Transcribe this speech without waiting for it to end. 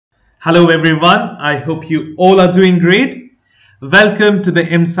Hello everyone, I hope you all are doing great. Welcome to the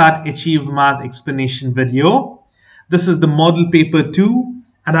EmSAT Achieve Math explanation video. This is the model paper 2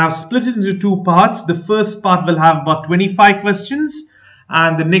 and I've split it into two parts. The first part will have about 25 questions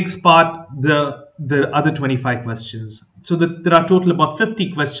and the next part the other 25 questions. So there are total about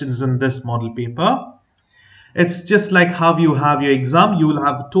 50 questions in this model paper. It's just like how you have your exam. You will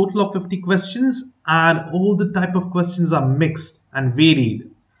have a total of 50 questions and all the type of questions are mixed and varied.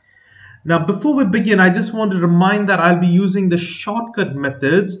 Now, before we begin, I just want to remind that I'll be using the shortcut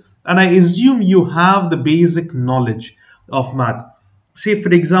methods and I assume you have the basic knowledge of math. Say, for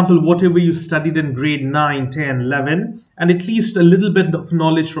example, whatever you studied in grade 9, 10, 11, and at least a little bit of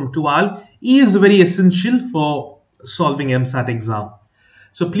knowledge from 12 is very essential for solving EmSAT exam.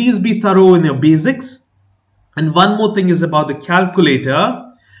 So please be thorough in your basics. And one more thing is about the calculator.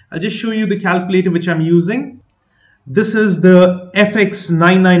 I'll just show you the calculator which I'm using. This is the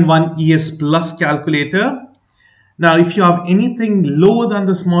FX991ES Plus calculator. Now, if you have anything lower than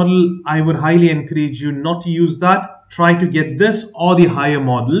this model, I would highly encourage you not to use that. Try to get this or the higher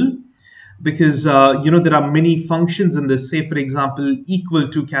model because, there are many functions in this. Say, for example, equal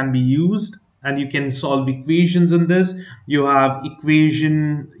to can be used and you can solve equations in this. You have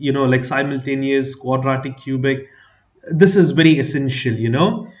equation, like simultaneous, quadratic, cubic. This is very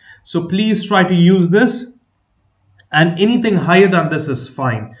essential, So please try to use this. And anything higher than this is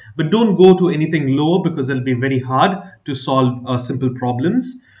fine. But don't go to anything lower because it'll be very hard to solve simple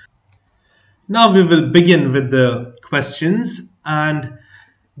problems. Now we will begin with the questions. And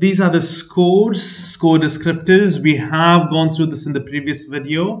these are the score descriptors. We have gone through this in the previous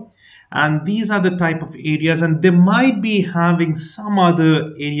video. And these are the type of areas. And they might be having some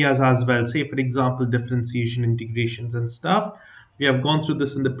other areas as well. Say, for example, differentiation, integrations and stuff. We have gone through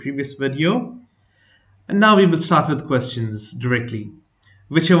this in the previous video. And now we will start with questions directly.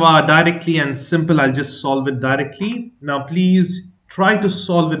 Whichever are directly and simple, I'll just solve it directly. Now, please try to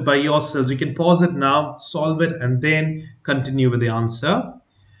solve it by yourselves. You can pause it now, solve it, and then continue with the answer.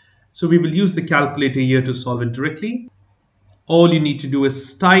 So we will use the calculator here to solve it directly. All you need to do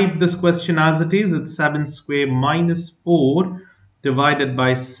is type this question as it is. It's 7 square minus 4 divided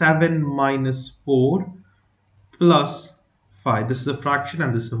by 7 minus 4 plus 5. This is a fraction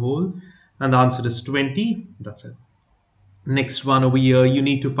and this is a whole. And the answer is 20. That's it. Next one over here, you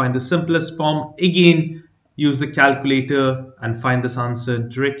need to find the simplest form. Again, use the calculator and find this answer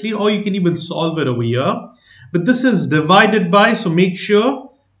directly. Or you can even solve it over here. But this is divided by, so make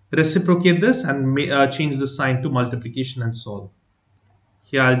sure reciprocate this and change the sign to multiplication and solve.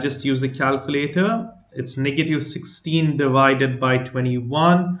 Here, I'll just use the calculator. It's negative 16 divided by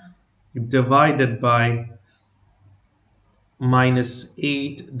 21 divided by minus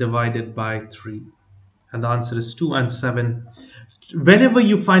 8 divided by 3 and the answer is 2 and 7. Whenever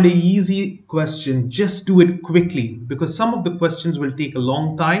you find an easy question, just do it quickly because some of the questions will take a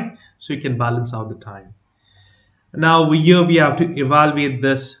long time, so you can balance out the time. Now here we have to evaluate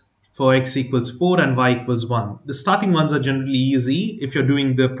this for x equals 4 and y equals 1. The starting ones are generally easy if you're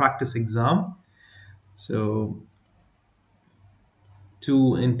doing the practice exam. So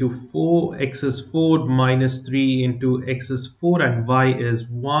 2 into 4, x is 4, minus 3 into x is 4 and y is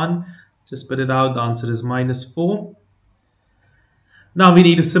 1. Just spit it out, the answer is minus 4. Now we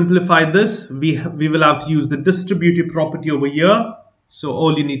need to simplify this. We will have to use the distributive property over here. So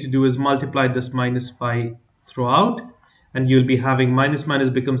all you need to do is multiply this minus 5 throughout and you'll be having minus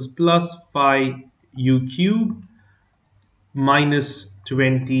becomes plus 5u cubed minus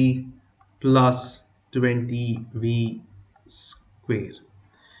 20 plus 20v square.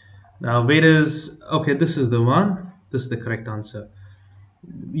 Now where is, okay, this is the one, this is the correct answer.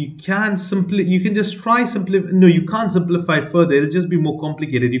 You can just try no, you can't simplify further, it'll just be more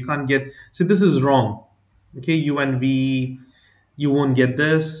complicated. You can't get, see, this is wrong. Okay, u and v, you won't get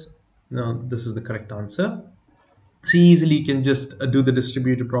this. No, this is the correct answer. So easily you can just do the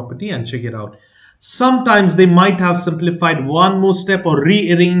distributive property and check it out. Sometimes they might have simplified one more step or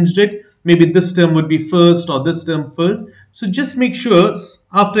rearranged it. Maybe this term would be first or this term first. So just make sure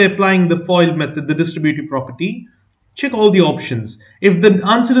after applying the FOIL method, the distributive property, check all the options. If the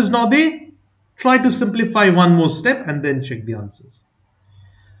answer is not there, try to simplify one more step and then check the answers.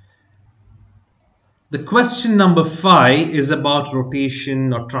 The question number 5 is about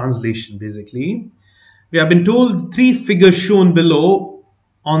rotation or translation basically. We have been told 3 figures shown below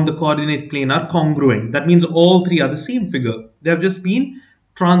on the coordinate plane are congruent. That means all 3 are the same figure. They have just been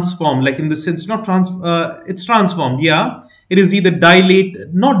transformed, like in the sense, it's transformed. Yeah, it is either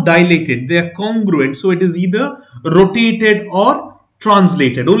not dilated, they are congruent. So it is either rotated or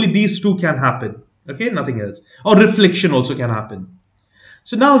translated. Only these two can happen. Okay, nothing else. Or reflection also can happen.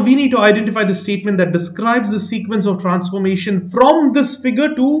 So now we need to identify the statement that describes the sequence of transformation from this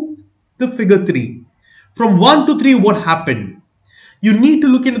figure to the figure 3. From 1 to 3, what happened? You need to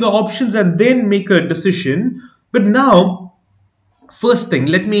look into the options and then make a decision. But now, first thing,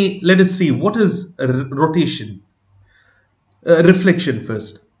 let us see what is rotation. Reflection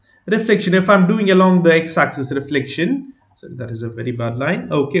first. Reflection, if I'm doing along the x-axis reflection, so that is a very bad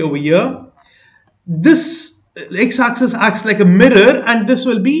line. Okay, over here, this x-axis acts like a mirror and this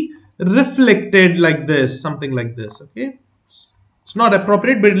will be reflected like this, something like this. Okay, it's not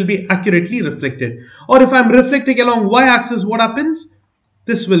appropriate, but it will be accurately reflected. Or if I'm reflecting along y-axis, what happens?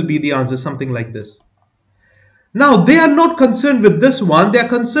 This will be the answer, something like this. Now they are not concerned with this one, they are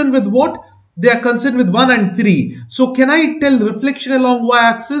concerned with what? They are concerned with 1 and 3. So can I tell reflection along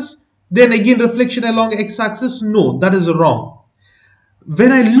y-axis, then again reflection along x-axis? No, that is wrong.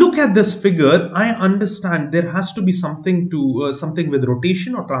 When I look at this figure, I understand there has to be something to something with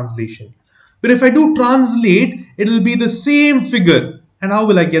rotation or translation. But if I do translate, it will be the same figure. And how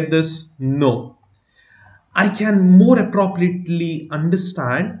will I get this? No. I can more appropriately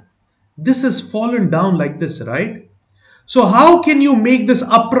understand this has fallen down like this, right? So how can you make this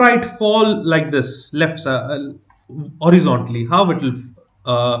upright fall like this, left horizontally? How it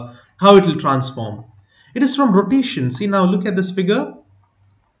will transform? It is from rotation. See, now look at this figure.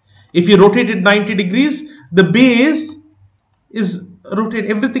 If you rotate it 90 degrees, the base is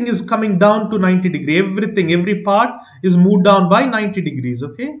rotated. Everything is coming down to 90 degrees. Everything, every part is moved down by 90 degrees.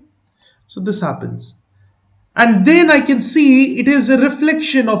 Okay, so this happens. And then I can see it is a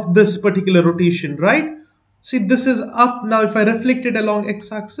reflection of this particular rotation, right? See, this is up. Now, if I reflect it along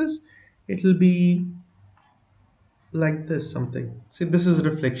x-axis, it will be like this, something. See, this is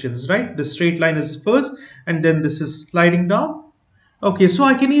reflections, right? The straight line is first, and then this is sliding down. Okay, so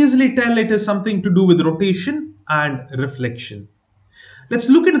I can easily tell it is something to do with rotation and reflection. Let's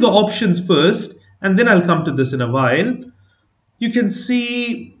look into the options first, and then I'll come to this in a while. You can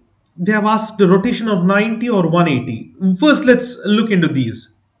see they have asked the rotation of 90 or 180. First, let's look into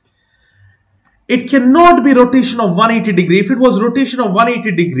these. It cannot be rotation of 180 degree. If it was rotation of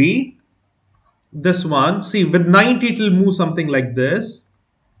 180 degree, this one, see, with 90 it will move something like this.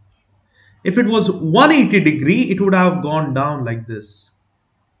 If it was 180 degree, it would have gone down like this.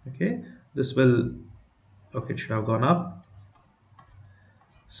 Okay, this will, okay, it should have gone up.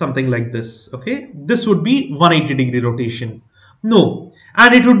 Something like this. Okay, this would be 180 degree rotation. No,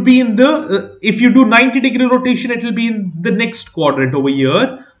 and it would be in the, if you do 90 degree rotation, it will be in the next quadrant over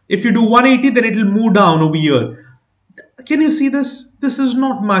here. If you do 180, then it will move down over here. Can you see this? This is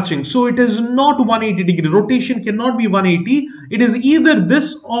not matching. So it is not 180 degree. Rotation cannot be 180. It is either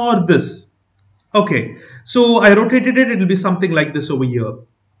this or this. Okay, so I rotated it. It will be something like this over here.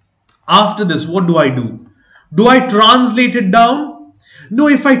 After this, what do I do? Do I translate it down? No,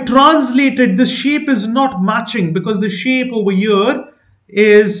 if I translate it, the shape is not matching because the shape over here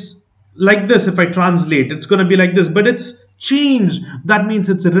is like this. If I translate, it's going to be like this, but it's changed. That means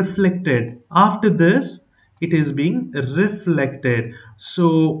it's reflected. After this, it is being reflected.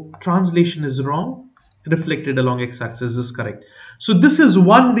 So translation is wrong. Reflected along x-axis is correct. So this is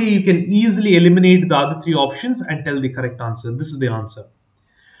one way you can easily eliminate the other three options and tell the correct answer. This is the answer.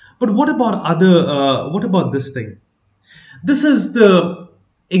 But what about what about this thing? This is the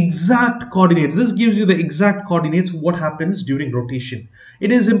exact coordinates. This gives you the exact coordinates what happens during rotation.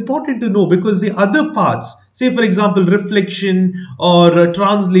 It is important to know because the other parts, say for example reflection or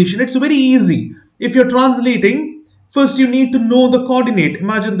translation, it's very easy. If you're translating, first you need to know the coordinate.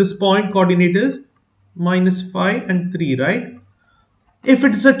 Imagine this point coordinate is -5 and 3, right? If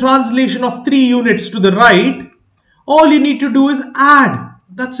it's a translation of 3 units to the right, all you need to do is add.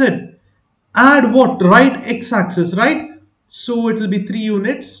 That's it. Add what? Right x-axis, right? So it will be 3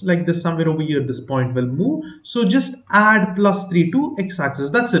 units like this. Somewhere over here this point will move. So just add +3 to x-axis.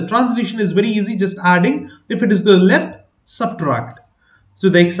 That's it. Translation is very easy, just adding. If it is to the left, subtract. So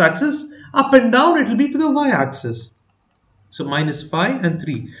the x-axis, up and down it will be to the y-axis. So -5 and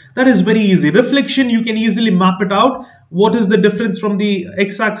 3. That is very easy. Reflection, you can easily map it out. What is the difference from the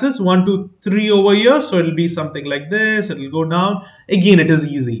x-axis? 1 to 3 over here. So it will be something like this. It will go down. Again, it is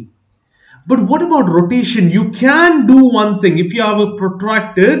easy. But what about rotation? You can do one thing. If you have a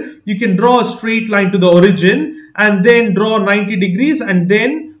protractor, you can draw a straight line to the origin and then draw 90 degrees and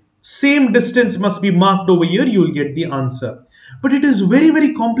then same distance must be marked over here. You will get the answer. But it is very,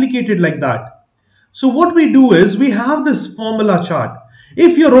 very complicated like that. So what we do is we have this formula chart.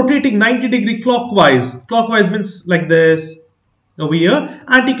 If you're rotating 90 degree clockwise, clockwise means like this over here,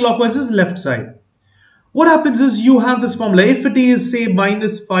 anti-clockwise is left side. What happens is you have this formula. If it is say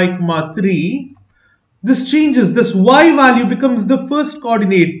 -5, 3, This changes. This y value becomes the first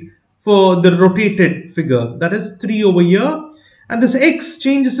coordinate for the rotated figure. That is 3 over here. And this x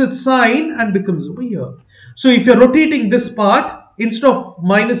changes its sign and becomes over here. So if you're rotating this part, instead of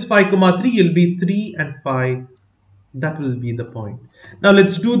minus 5 comma 3, you'll be 3 and 5. That will be the point. Now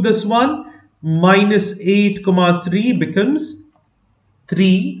let's do this one. Minus 8 comma 3 becomes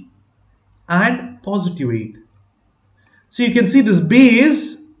 3 and positive 8. So you can see this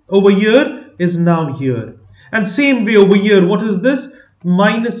base over here is now here. And same way over here, what is this?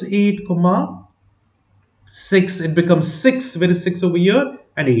 Minus 8 comma 6. It becomes 6. Where is 6 over here?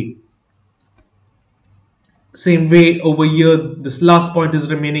 And 8. Same way over here, this last point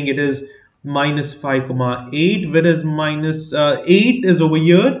is remaining. It is minus 5 comma 8. Whereas minus 8 is over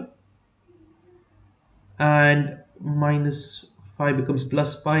here. And minus 5 becomes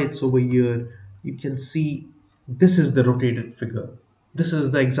plus 5. It's over here. You can see this is the rotated figure. This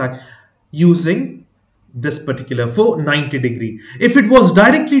is the exact using this particular for 90 degree. If it was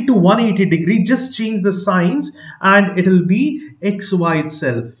directly to 180 degree, just change the signs and it will be XY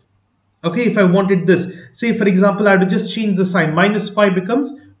itself. Okay, if I wanted this, say for example, I have to just change the sign. Minus 5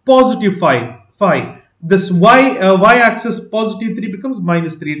 becomes positive 5. This y-axis positive 3 becomes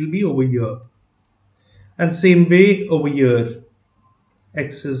minus 3. It will be over here. And same way over here.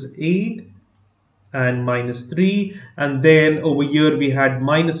 X is 8 and minus 3. And then over here we had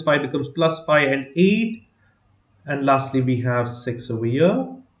minus 5 becomes plus 5 and 8. And lastly we have 6 over here.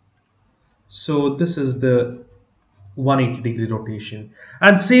 So this is the 180 degree rotation.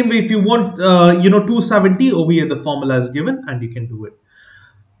 And same way if you want 270, over here the formula is given and you can do it.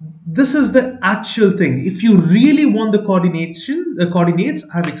 This is the actual thing. If you really want the coordinates,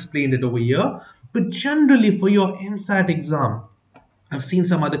 I've explained it over here. But generally for your EmSAT exam, I've seen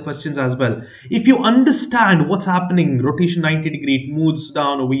some other questions as well. If you understand what's happening, rotation 90 degree, it moves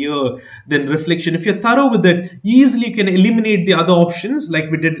down over here, then reflection. If you're thorough with it, you easily can eliminate the other options like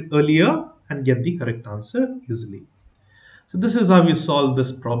we did earlier and get the correct answer easily. So this is how you solve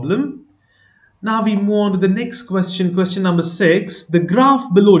this problem. Now we move on to the next question, question number 6. The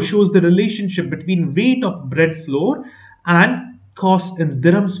graph below shows the relationship between weight of bread flour and cost in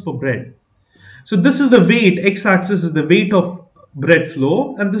dirhams for bread. So this is the weight, x-axis is the weight of bread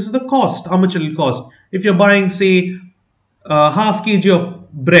flour and this is the cost, how much it will cost. If you're buying say half kg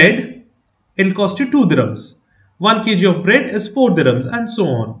of bread, it will cost you 2 dirhams. 1 kg of bread is 4 dirhams and so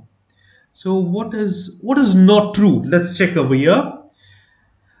on. So what is not true? Let's check over here.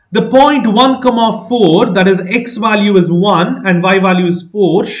 The point 1 comma 4, that is x value is 1 and y value is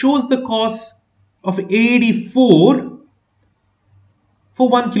 4, shows the cost of 84 for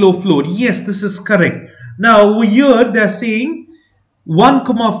 1 kilo flour. Yes, this is correct. Now over here they are saying 1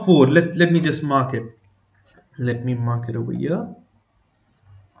 comma 4. Let me just mark it. Let me mark it over here.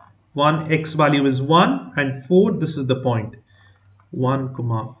 1 x value is 1 and 4. This is the point. 1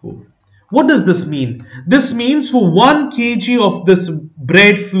 comma 4. What does this mean? This means for 1 kg of this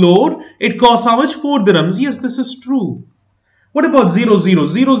bread flour, it costs how much? 4 dirhams. Yes, this is true. What about 0, 0?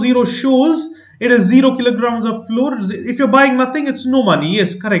 0, 0 shows it is 0 kilograms of flour. If you're buying nothing, it's no money.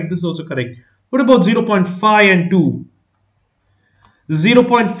 Yes, correct. This is also correct. What about 0.5 and 2?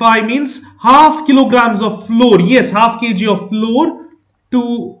 0.5 means half kilograms of flour. Yes, half kg of flour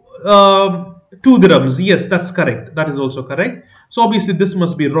to 2 dirhams. Yes, that's correct. That is also correct. So obviously this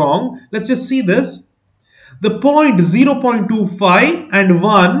must be wrong. Let's just see this. The point 0.25 and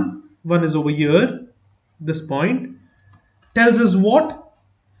 1 is over here. This point tells us what?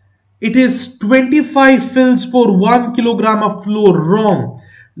 It is 25 fils for 1 kilogram of flour. Wrong.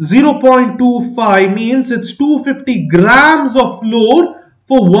 0.25 means it's 250 grams of flour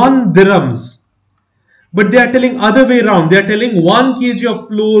for 1 dirhams. But they are telling other way around. They are telling 1 kg of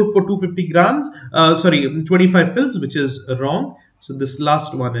flour for 250 grams. 25 fils, which is wrong. So this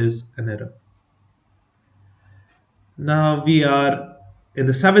last one is an error. Now we are in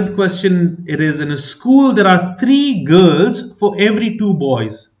the 7th question. It is in a school. There are 3 girls for every 2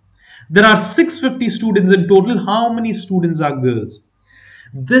 boys. There are 650 students in total. How many students are girls?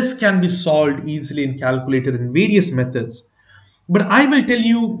 This can be solved easily in calculator in various methods. But I will tell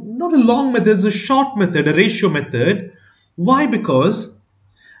you, not a long method, it's a short method, a ratio method. Why? Because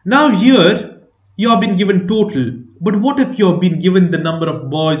now here you have been given total. But what if you have been given the number of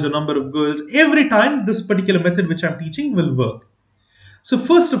boys or number of girls? Every time this particular method which I'm teaching will work. So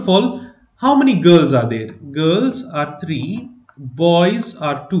first of all, how many girls are there? Girls are 3, boys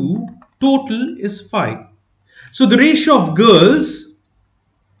are 2, total is 5. So the ratio of girls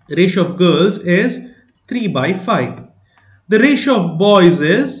is 3 by 5. The ratio of boys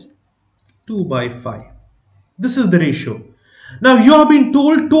is 2 by 5. This is the ratio. Now you have been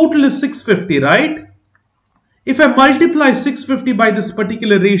told total is 650, right? If I multiply 650 by this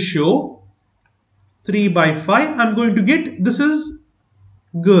particular ratio, 3 by 5, I'm going to get, this is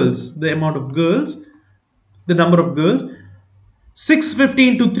girls, the amount of girls, the number of girls. 650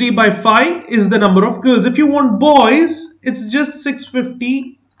 into 3 by 5 is the number of girls. If you want boys, it's just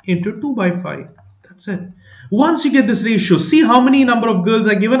 650 into 2 by 5. That's it. Once you get this ratio, see how many number of girls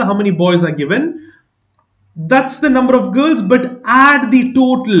are given, how many boys are given. That's the number of girls, but add the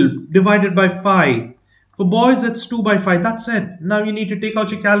total divided by 5. For boys, it's 2 by 5. That's it. Now you need to take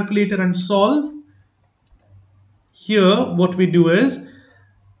out your calculator and solve. Here, what we do is,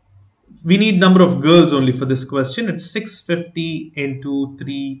 we need number of girls only for this question. It's 650 into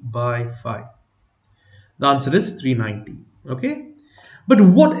 3 by 5. The answer is 390. Okay. But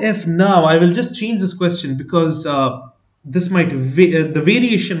what if now, I will just change this question because this might, the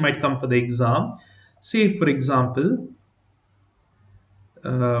variation might come for the exam. Say for example,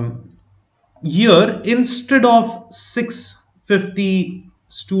 here instead of 650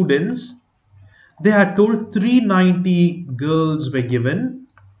 students, they had told 390 girls were given.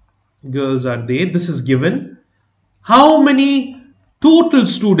 Girls are there. This is given. How many total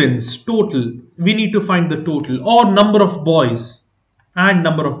students? Total. We need to find the total, or number of boys and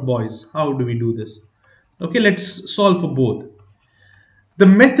number of boys. How do we do this? Okay, let's solve for both. The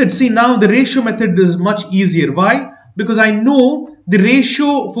method, see now the ratio method is much easier. Why? Because I know the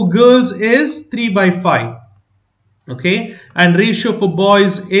ratio for girls is 3 by 5. Okay, and ratio for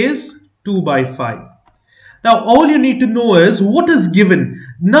boys is 2 by 5. Now all you need to know is what is given.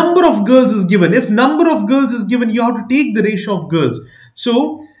 Number of girls is given. If number of girls is given, you have to take the ratio of girls.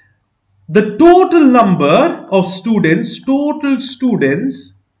 So the total number of students,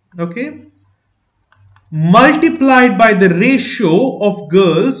 okay, multiplied by the ratio of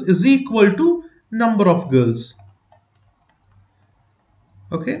girls is equal to number of girls.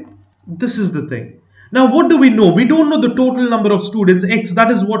 Okay, this is the thing. Now what do we know? We don't know the total number of students, x. That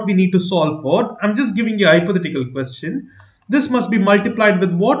is what we need to solve for. I'm just giving you a hypothetical question. This must be multiplied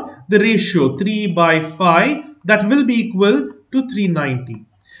with what? The ratio 3 by 5. That will be equal to 390.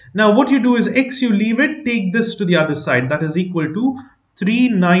 Now what you do is x, you leave it, take this to the other side. That is equal to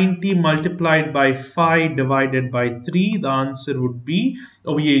 390 multiplied by 5 divided by 3. The answer would be,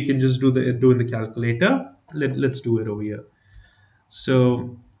 over here you can just do in the calculator. Let's do it over here.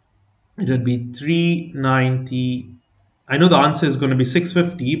 So it would be 390. I know the answer is going to be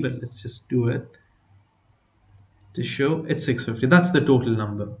 650, but let's just do it to show it's 650. That's the total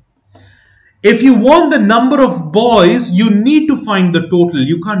number. If you want the number of boys, you need to find the total.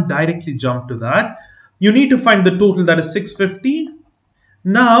 You can't directly jump to that. You need to find the total, that is 650.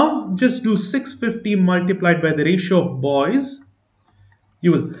 Now just do 650 multiplied by the ratio of boys.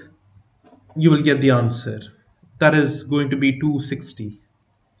 You will get the answer. That is going to be 260.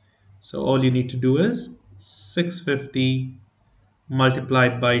 So all you need to do is 650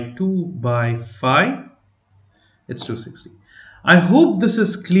 multiplied by 2 by 5. It's 260. I hope this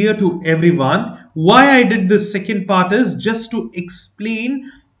is clear to everyone. Why I did this second part is just to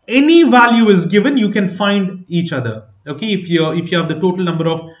explain any value is given, you can find each other. Okay, if you have the total number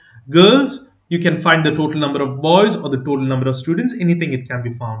of girls, you can find the total number of boys or the total number of students. Anything, it can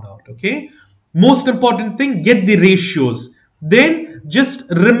be found out. Okay, most important thing, get the ratios. Then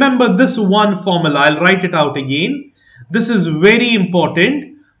just remember this one formula. I'll write it out again. This is very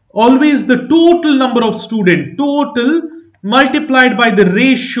important. Always the total number of students, total multiplied by the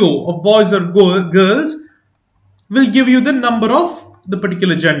ratio of boys or girls will give you the number of the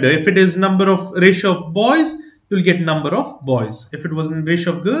particular gender. If it is number of ratio of boys, you'll get number of boys. If it was in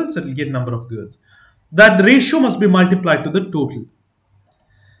ratio of girls, it will get number of girls. That ratio must be multiplied to the total.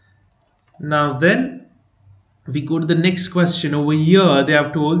 Now then, we go to the next question. Over here, they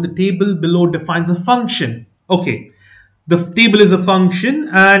have told the table below defines a function. Okay, the table is a function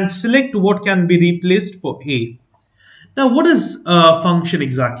and select what can be replaced for A. Now, what is a function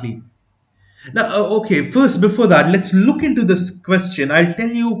exactly? Now, okay, first before that, let's look into this question. I'll tell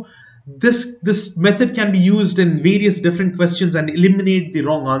you this method can be used in various different questions and eliminate the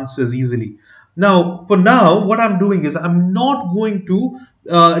wrong answers easily. Now, for now, what I'm doing is I'm not going to,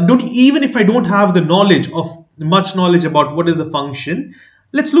 even if I don't have the much knowledge about what is a function,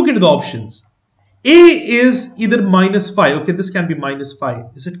 let's look into the options. A is either -5. Okay, this can be -5.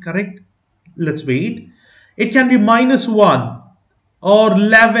 Is it correct? Let's wait. It can be -1 or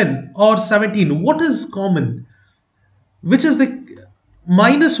 11 or 17. What is common? Which is the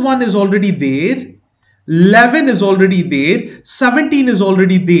 -1 is already there, 11 is already there, 17 is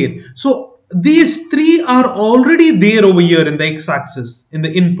already there. So these three are already there over here in the x-axis, in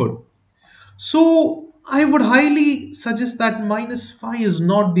the input. So I would highly suggest that minus 5 is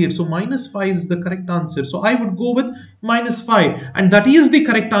not there. So minus 5 is the correct answer. So I would go with minus 5, and that is the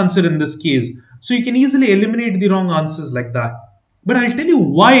correct answer in this case. So you can easily eliminate the wrong answers like that. But I'll tell you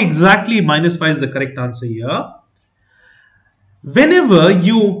why exactly minus 5 is the correct answer here. Whenever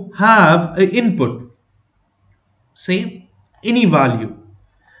you have an input, say any value,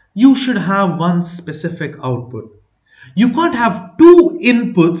 you should have one specific output. You can't have two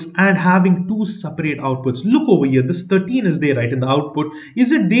inputs and having two separate outputs. Look over here, this 13 is there, right, in the output.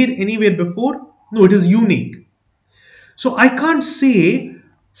 Is it there anywhere before? No, it is unique. So I can't say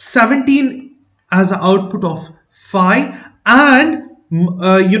 17 as an output of 5 and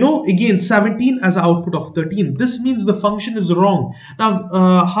again 17 as an output of 13. This means the function is wrong.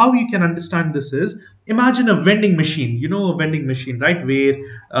 Now how you can understand this is, imagine a vending machine, a vending machine, right, where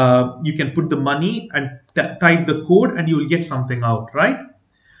you can put the money and type the code and you will get something out, right?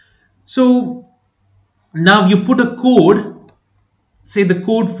 So now you put a code, say the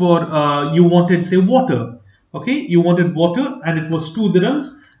code for you wanted, say, water. Okay, you wanted water and it was 2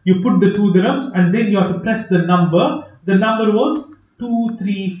 dirhams. You put the 2 dirhams and then you have to press the number. The number was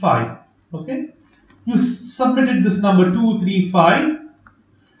 235. Okay, you submitted this number 235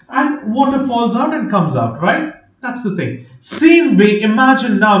 and water falls out and comes out, right? That's the thing. Same way,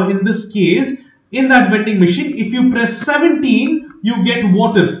 imagine now in this case, in that vending machine, if you press 17, you get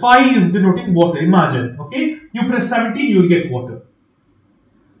water. 5 is denoting water, imagine. Okay, you press 17, you will get water.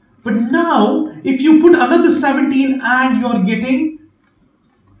 But now, if you put another 17 and you're getting,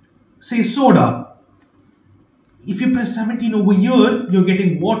 say, soda. If you press 17 over here, you're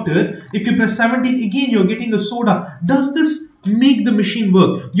getting water. If you press 17 again, you're getting a soda. Does this make the machine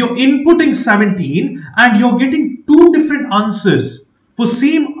work? You're inputting 17 and you're getting two different answers. For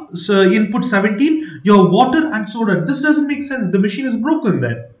same input 17, your water and soda. This doesn't make sense. The machine is broken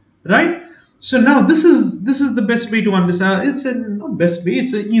then, right? So now this is the best way to understand. It's a not best way,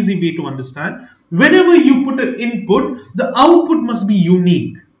 it's an easy way to understand. Whenever you put an input, the output must be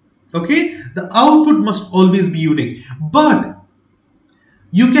unique. Okay, the output must always be unique. But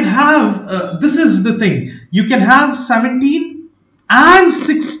you can have this is the thing. You can have 17 and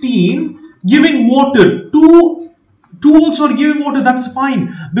 16 giving water. Two also are giving water. That's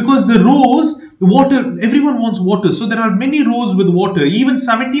fine, because the rows, water, everyone wants water, so there are many rows with water. Even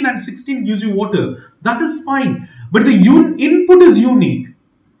 17 and 16 gives you water. That is fine, but the input is unique.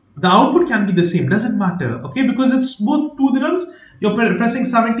 The output can be the same, doesn't matter. Okay, because it's both 2 dirhams, you're pressing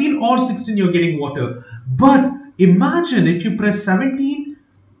 17, or 16, you're getting water. But imagine if you press 17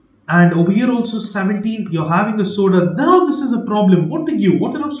 and over here also 17, you're having a soda. Now this is a problem. What to give,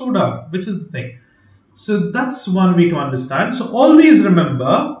 water or soda? Which is the thing. So that's one way to understand. So always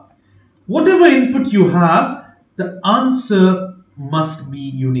remember, whatever input you have, the answer must be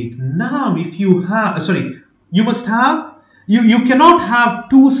unique. Now, if you have, you must have, you cannot have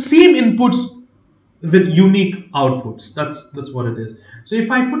two same inputs with unique outputs. That's what it is. So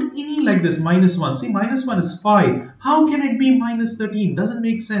if I put any like this, minus 1, see, minus 1 is 5. How can it be minus 13? Doesn't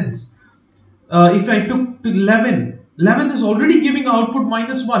make sense. If I took to 11, 11 is already giving output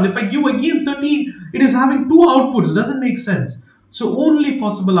minus 1. If I give again 13, it is having two outputs. Doesn't make sense. So only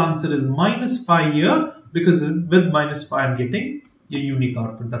possible answer is minus 5 here, because with minus 5 I'm getting a unique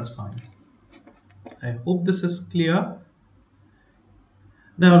output. That's fine. I hope this is clear.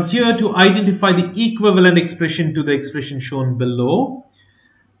 Now here, to identify the equivalent expression to the expression shown below.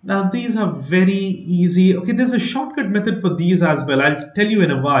 Now these are very easy. Okay, there's a shortcut method for these as well. I'll tell you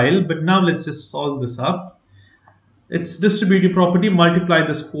in a while, but now let's just solve this up. It's distributive property, multiply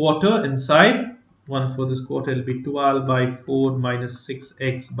this quarter inside. 1 for this quarter, it'll be 12 by 4 minus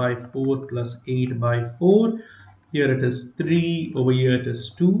 6x by 4 plus 8 by 4. Here it is 3, over here it is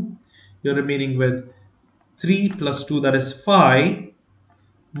 2. You're remaining with 3 plus 2, that is 5,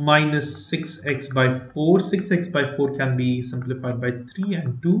 minus 6x by 4. 6x by 4 can be simplified by 3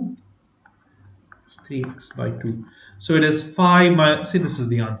 and 2. It's 3x by 2. So it is 5 minus, see, this is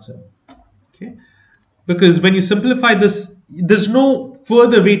the answer. Okay. Because when you simplify this, there's no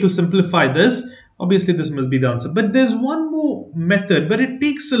further way to simplify this. Obviously, this must be the answer. But there's one more method, but it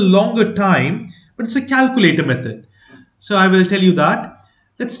takes a longer time. But it's a calculator method. So I will tell you that.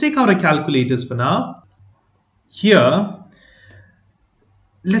 Let's take out our calculators for now. Here,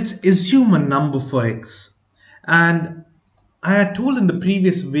 let's assume a number for x. And I had told in the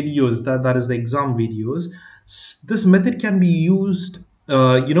previous videos, that is the exam videos, this method can be used,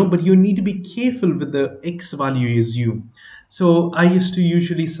 but you need to be careful with the x value you assume. So I used to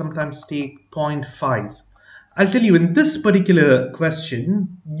usually sometimes take 0.5s. I'll tell you, in this particular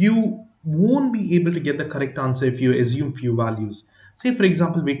question, you won't be able to get the correct answer if you assume few values. Say, for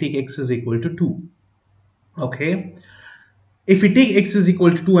example, we take x is equal to 2. Okay. If we take x is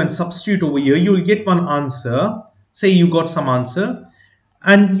equal to 2 and substitute over here, you will get one answer. Say you got some answer.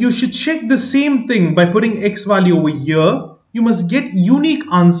 And you should check the same thing by putting x value over here. You must get unique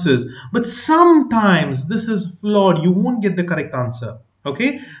answers. But sometimes this is flawed. You won't get the correct answer.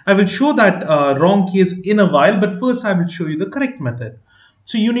 Okay. I will show that wrong case in a while. But first I will show you the correct method.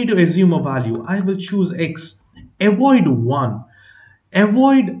 So you need to assume a value. I will choose x. Avoid 1.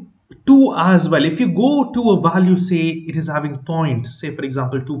 Avoid 2 as well. If you go to a value, say it is having point, say for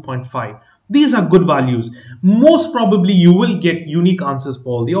example 2.5, these are good values. Most probably you will get unique answers for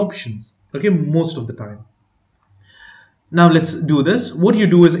all the options, okay, most of the time. Now let's do this. What you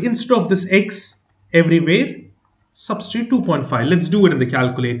do is, instead of this x everywhere, substitute 2.5. Let's do it in the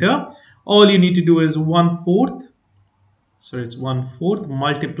calculator. All you need to do is 1/4, sorry, it's 1/4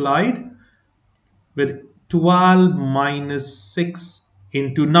 multiplied with 12 minus 6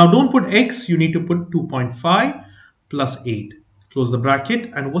 into, now don't put x, you need to put 2.5 plus 8. Close the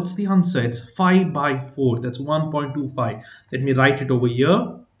bracket, and what's the answer? It's 5/4. That's 1.25. Let me write it over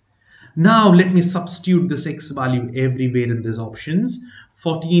here. Now let me substitute this x value everywhere in these options.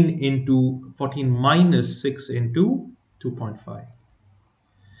 14 minus 6 into 2.5.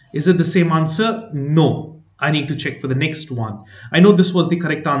 Is it the same answer? No. I need to check for the next one. I know this was the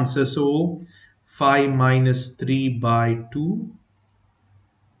correct answer. So 5 minus 3/2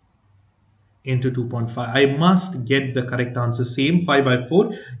 into 2.5. I must get the correct answer. Same,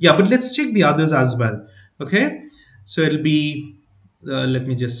 5/4. Yeah, but let's check the others as well. Okay. So it'll be, let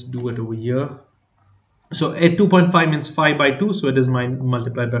me just do it over here. So at 2.5 means 5/2, so it is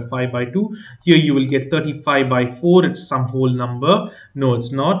multiplied by 5/2. Here you will get 35/4. It's some whole number. No,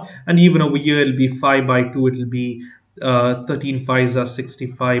 it's not. And even over here it'll be 5/2. It'll be 13 5s are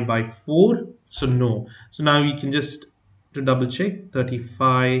 65/4. So no. So now we can just, to double check,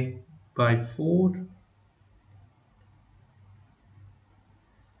 35/4.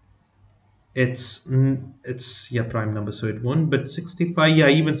 It's yeah, prime number, so it won't. But 65, yeah,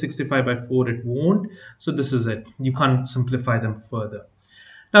 even 65/4 it won't. So this is it. You can't simplify them further.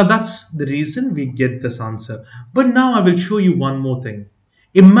 Now that's the reason we get this answer. But now I will show you one more thing.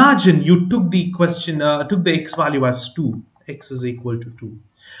 Imagine you took the question, took the x value as 2. X is equal to 2.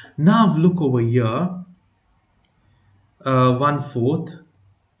 Now look over here. 1/4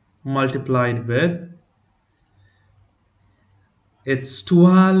 multiplied with, it's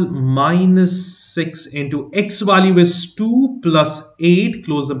 12 minus 6 into x value is 2 plus 8,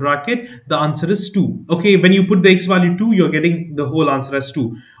 close the bracket, the answer is 2. Okay, when you put the x value 2, you're getting the whole answer as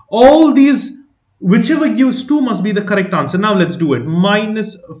 2. All these, whichever gives 2 must be the correct answer. Now let's do it.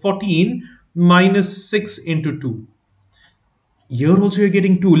 Minus 14 minus 6 into 2. Here also you're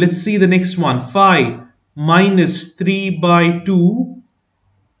getting 2. Let's see the next one. 5 minus 3/2.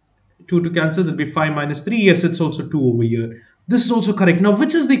 2 to cancel, it'll be 5 minus 3. Yes, it's also 2 over here. This is also correct. Now,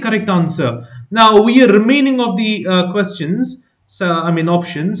 which is the correct answer? Now, over here, remaining of the questions,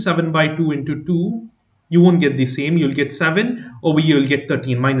 options, 7/2 into 2, you won't get the same. You'll get 7. Over here, you'll get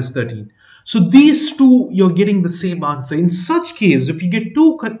 13, minus 13. So, these two, you're getting the same answer. In such case, if you get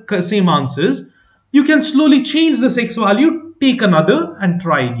two same answers, you can slowly change this x value, take another, and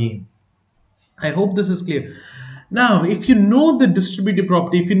try again. I hope this is clear. Now, if you know the distributive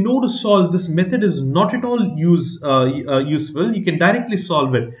property, if you know to solve, this method is not at all useful. You can directly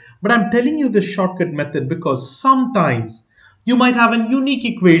solve it. But I'm telling you the shortcut method because sometimes you might have a unique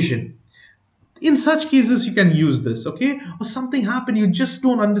equation. In such cases, you can use this, okay? Or something happened, you just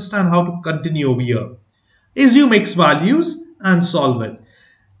don't understand how to continue over here. Assume x values and solve it.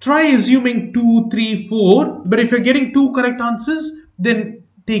 Try assuming 2, 3, 4. But if you're getting 2 correct answers, then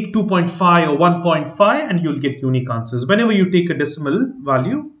take 2.5 or 1.5 and you'll get unique answers. Whenever you take a decimal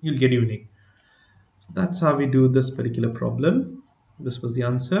value, you'll get unique. So that's how we do this particular problem. This was the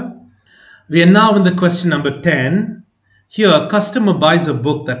answer. We are now in the question number 10. Here, a customer buys a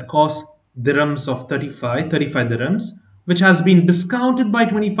book that costs dirhams of 35 dirhams, which has been discounted by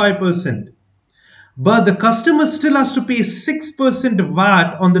 25%. But the customer still has to pay 6%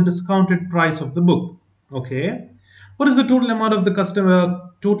 VAT on the discounted price of the book. Okay. What is the total amount of the customer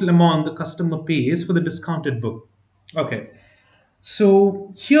pays for the discounted book? Okay.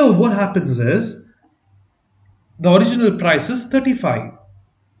 So here what happens is the original price is 35.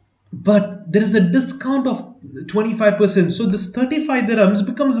 But there is a discount of 25%. So this 35 dirhams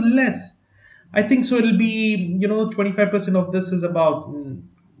becomes less. I think so it'll be, 25% of this is about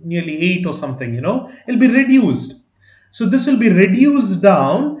nearly 8 or something, it'll be reduced. So this will be reduced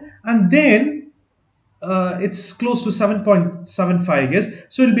down and then it's close to 7.75, yes.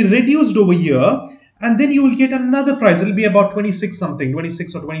 So it'll be reduced over here and then you will get another price. It'll be about 26 something,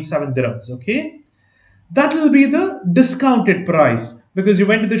 26 or 27 dirhams, okay. That will be the discounted price, because you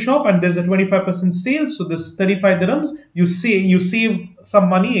went to the shop and there's a 25% sale. So this 35 dirhams, you save some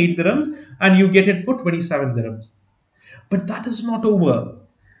money, 8 dirhams, and you get it for 27 dirhams. But that is not over.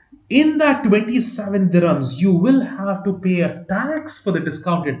 In that 27 dirhams, you will have to pay a tax for the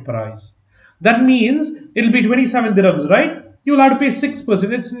discounted price. That means it'll be 27 dirhams, right? You'll have to pay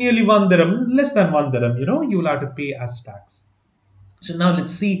 6%. It's nearly 1 dirham, less than 1 dirham, you'll have to pay as tax. So now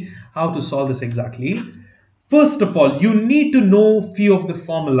let's see how to solve this exactly. First of all, you need to know few of the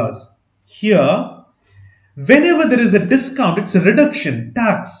formulas. Here, whenever there is a discount, it's a reduction.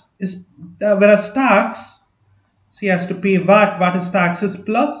 Tax is, whereas tax, see, has to pay VAT. VAT is tax is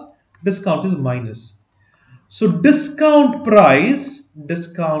plus, discount is minus. So discount price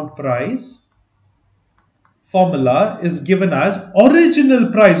formula is given as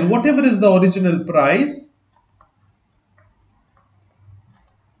original price. Whatever is the original price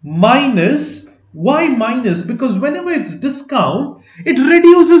minus. Why minus? Because whenever it's discount, it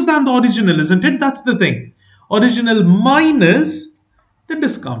reduces than the original, isn't it? That's the thing. Original minus the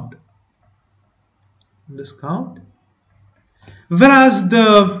discount. Whereas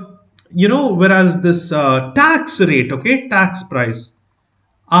this tax rate, okay, tax price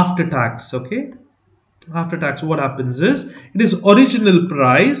after tax, okay, after tax, what happens is it is original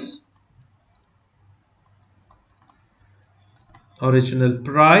price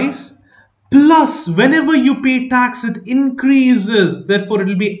plus whenever you pay tax, it increases. Therefore, it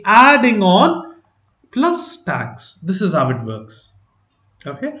will be adding on plus tax. This is how it works.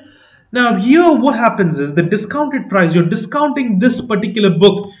 Okay. Now here what happens is the discounted price, you're discounting this particular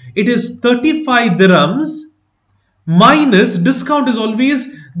book. It is 35 dirhams minus, discount is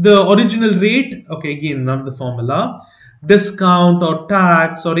always the original rate. Okay, again, not the formula. Discount or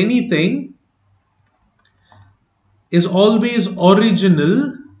tax or anything is always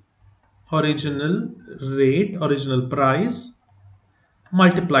original rate, original price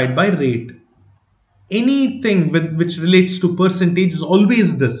multiplied by rate. Anything which relates to percentage is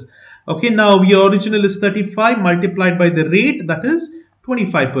always this. Okay, now your original is 35 multiplied by the rate, that is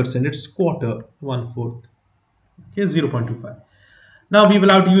 25%. It's quarter, 1/4. Okay, 0.25. Now we will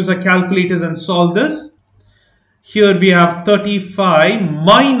have to use our calculators and solve this. Here we have 35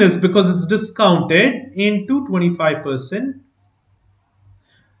 minus, because it's discounted, into 25%.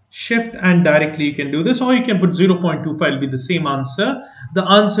 Shift and directly you can do this, or you can put 0.25, will be the same answer. The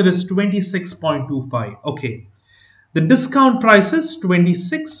answer is 26.25. Okay, the discount price is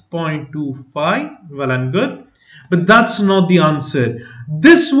 26.25. Well and good, but that's not the answer.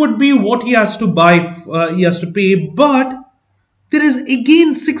 This would be what he has to buy, he has to pay, but there is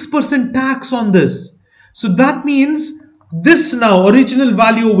again 6% tax on this. So that means this now original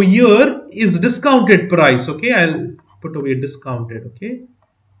value over here is discounted price. Okay, I'll put over here discounted. Okay,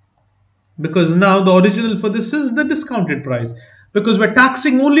 because now the original for this is the discounted price, because we're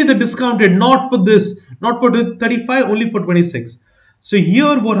taxing only the discounted, not for this, not for the 35, only for 26. So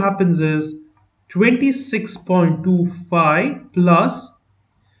here what happens is 26.25 plus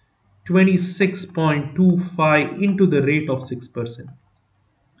 26.25 into the rate of 6%.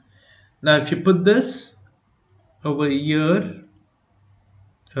 Now if you put this over here,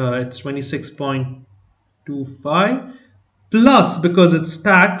 it's 26.25 plus, because it's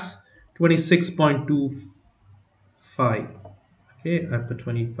tax, 26.25. Okay, I put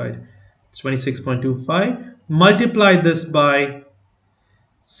 25. It's 26.25. Multiply this by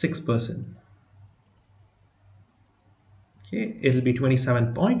 6%. Okay, it'll be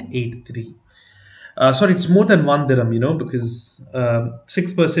 27.83. Sorry, it's more than 1 dirham, because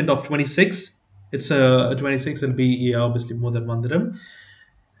 6% of 26, it's 26, it'll be obviously more than 1 dirham.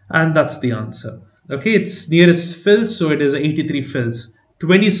 And that's the answer. Okay, it's nearest fills, so it is 83 fills.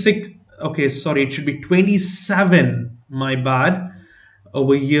 26, okay, sorry, it should be 27, my bad.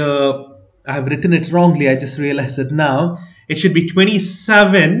 Over here, I have written it wrongly, I just realized it now. It should be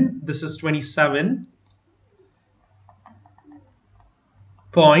 27, this is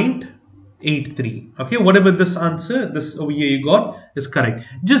 27.83. Okay, whatever this answer, this over here you got is correct.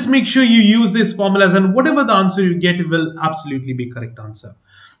 Just make sure you use these formulas, and whatever the answer you get, it will absolutely be correct answer.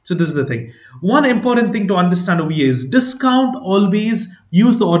 So this is the thing. One important thing to understand over here is discount, always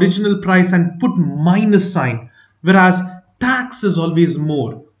use the original price and put minus sign, whereas tax is always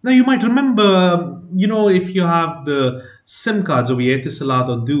more. Now you might remember, if you have the SIM cards over here, Etisalat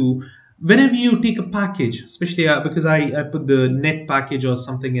or Do, whenever you take a package, especially because I put the net package or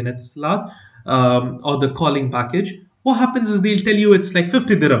something in Etisalat, or the calling package, what happens is they'll tell you it's like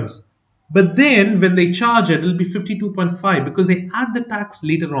 50 dirhams. But then when they charge it, it'll be 52.5 because they add the tax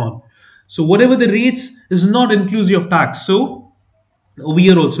later on. So whatever the rates is not inclusive of tax. So over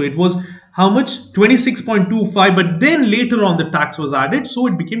here also it was How much? 26.25, but then later on the tax was added, so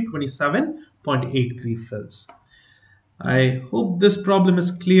it became 27.83 fils. I hope this problem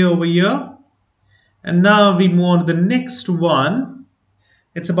is clear over here. And now we move on to the next one.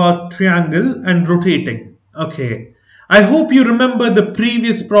 It's about triangle and rotating. Okay. I hope you remember the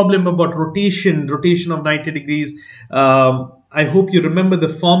previous problem about rotation of 90 degrees. I hope you remember the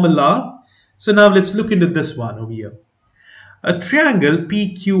formula. So now let's look into this one over here. A triangle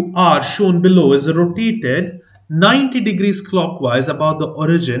PQR shown below is rotated 90 degrees clockwise about the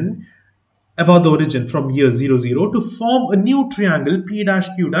origin from here 0, 0 to form a new triangle P dash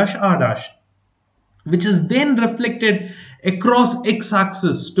Q dash R dash, which is then reflected across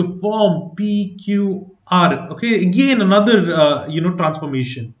x-axis to form PQR. Okay, again another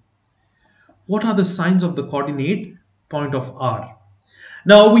transformation. What are the signs of the coordinate point of R?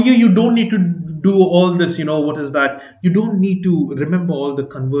 Now over here you don't need to do all this, what is that? You don't need to remember all the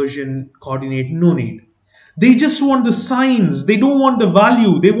conversion coordinate, no need. They just want the signs, they don't want the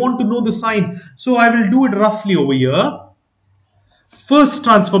value, they want to know the sign. So I will do it roughly over here. First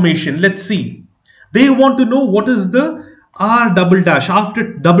transformation, let's see. They want to know what is the R double dash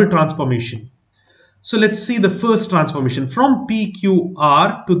after double transformation. So let's see the first transformation. From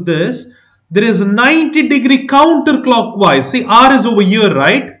PQR to this, there is a 90 degree counterclockwise. See, R is over here,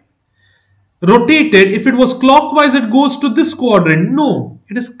 right? Rotated, if it was clockwise, it goes to this quadrant. No,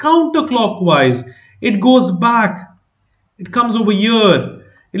 it is counterclockwise. It goes back. It comes over here.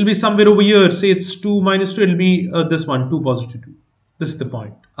 It'll be somewhere over here. Say it's 2 minus 2. It'll be this one, 2 positive 2. This is the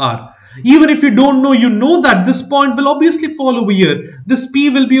point, R. Even if you don't know, you know that this point will obviously fall over here. This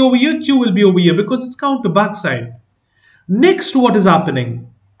P will be over here, Q will be over here because it's counter backside. Next, what is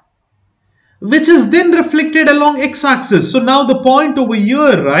happening? Which is then reflected along x-axis. So now the point over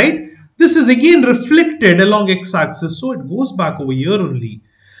here, right? This is again reflected along x-axis. So it goes back over here only.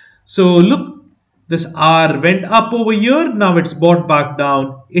 So look, this R went up over here. Now it's brought back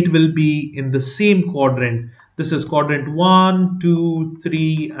down. It will be in the same quadrant. This is quadrant 1, 2,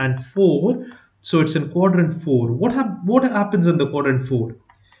 3, and 4. So it's in quadrant 4. What happens in the quadrant 4?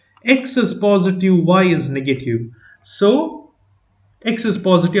 X is positive, Y is negative. So X is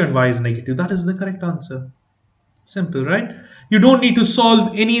positive and Y is negative. That is the correct answer. Simple, right? You don't need to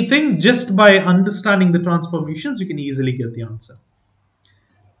solve anything. Just by understanding the transformations, you can easily get the answer.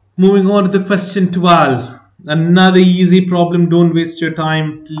 Moving on to the question 12. Another easy problem. Don't waste your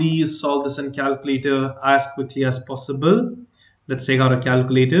time. Please solve this in calculator as quickly as possible. Let's take out our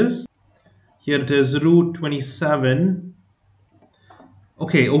calculators. Here it is, root 27.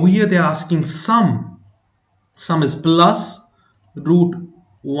 Okay, over here they're asking sum. Sum is plus root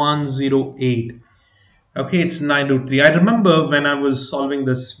 108. Okay, it's 9 root 3. I remember when I was solving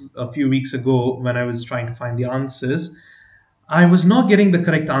this a few weeks ago, when I was trying to find the answers, I was not getting the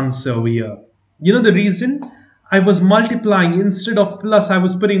correct answer over here. You know the reason? I was multiplying instead of plus. I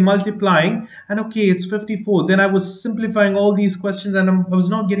was putting multiplying, and okay, it's 54. Then I was simplifying all these questions, and I was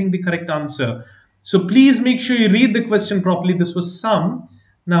not getting the correct answer. So please make sure you read the question properly. This was sum.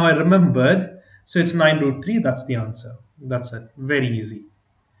 Now I remembered. So it's 9 root 3. That's the answer. That's it. Very easy.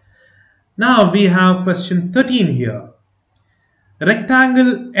 Now we have question 13 here.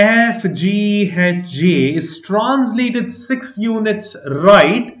 Rectangle FGHJ is translated 6 units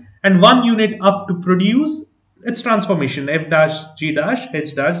right and 1 unit up to produce its transformation F dash G dash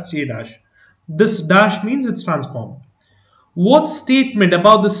H dash J dash. This dash means it's transformed. What statement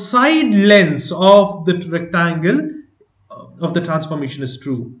about the side lengths of the rectangle of the transformation is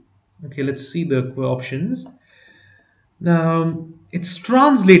true? Okay, let's see the options. Now, it's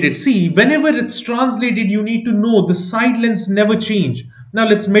translated. See, whenever it's translated, you need to know the side lengths never change. Now,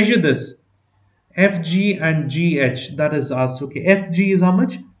 let's measure this. FG and GH, that is us. Okay, FG is how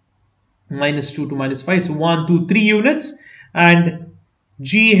much? Minus 2 to minus 5. It's 1, 2, 3 units. And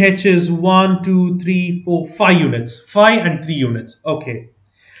GH is 1, 2, 3, 4, 5 units. 5 and 3 units. Okay.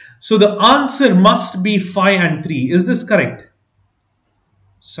 So, the answer must be 5 and 3. Is this correct?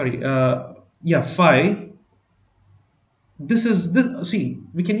 Sorry, yeah, 5. This is this. See,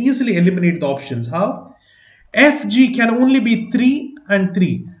 we can easily eliminate the options. How? FG can only be 3 and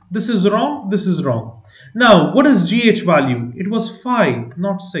 3. This is wrong. This is wrong. Now, what is GH value? It was 5,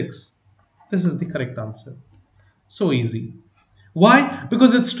 not 6. This is the correct answer. So easy. Why?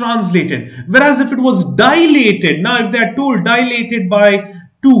 Because it's translated. Whereas if it was dilated, now if they are told dilated by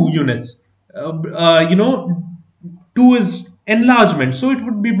 2 units, 2 is enlargement. So it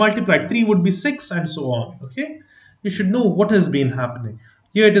would be multiplied. 3 would be 6 and so on. Okay. You should know what has been happening.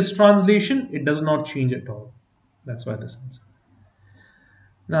 Here it is translation. It does not change at all. That's why this answer.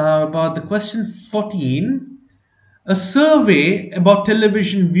 Now about the question 14. A survey about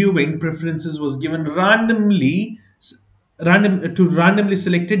television viewing preferences was given randomly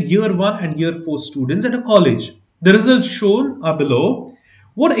selected year 1 and year 4 students at a college. The results shown are below.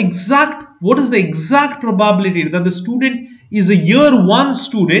 What is the exact probability that the student is a year 1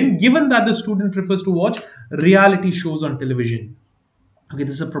 student given that the student prefers to watch reality shows on television? Okay,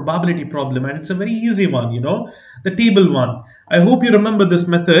 this is a probability problem and it's a very easy one, the table one. I hope you remember this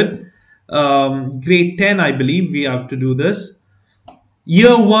method. Grade 10, I believe we have to do this.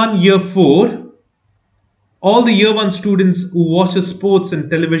 Year 1, year 4, all the year 1 students who watches sports and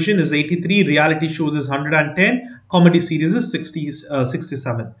television is 83, reality shows is 110, comedy series is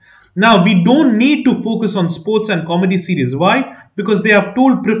 67. Now, we don't need to focus on sports and comedy series. Why? Because they have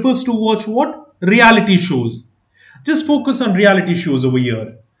told prefers to watch what? Reality shows. Just focus on reality shows over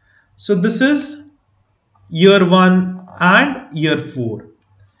here. So this is year 1 and year 4.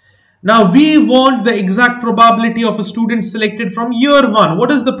 Now we want the exact probability of a student selected from year 1.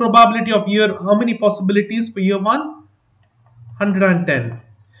 What is the probability of how many possibilities for year 1? 110.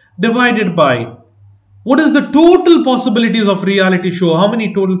 Divided by, what is the total possibilities of reality show? How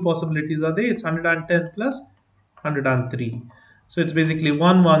many total possibilities are there? It's 110 plus 103. So it's basically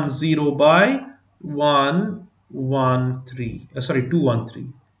 110 by 113.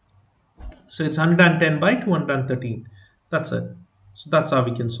 213. So it's 110 by 213. That's it. So that's how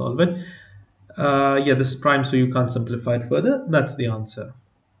we can solve it. Yeah, this is prime, so you can't simplify it further. That's the answer.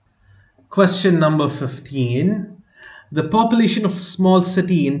 Question number 15. The population of small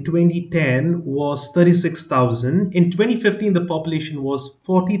city in 2010 was 36,000. In 2015, the population was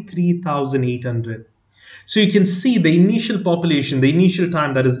 43,800. So you can see the initial population, the initial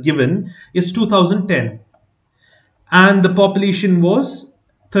time that is given is 2010. And the population was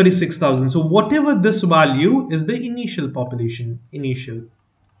 36,000. So whatever this value is the initial population,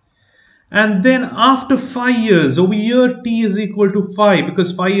 And then after 5 years, over here t is equal to 5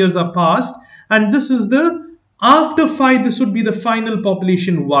 because 5 years are passed. And this is after 5, this would be the final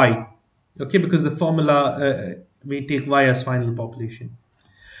population y. Okay, because the formula, we take y as final population.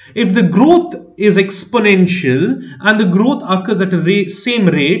 If the growth is exponential and the growth occurs at a same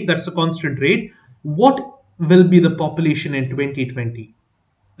rate, that's a constant rate, what will be the population in 2020?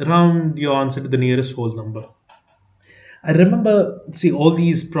 Round your answer to the nearest whole number. I remember, all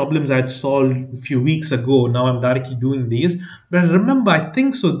these problems I had solved a few weeks ago. Now I'm directly doing these. But I remember, I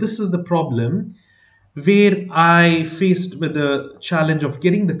think so, this is the problem where I faced with the challenge of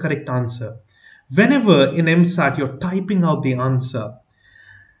getting the correct answer. Whenever in EmSAT you're typing out the answer,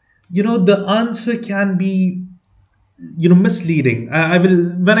 the answer can be misleading.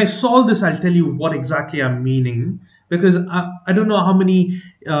 When I solve this, I'll tell you what exactly I'm meaning, because I don't know how many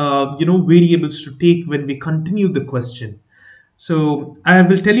variables to take when we continue the question. So I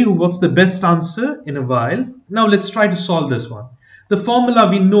will tell you what's the best answer in a while. Now let's try to solve this one. The formula,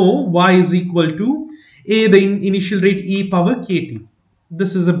 we know y is equal to a, the initial rate, e power kt.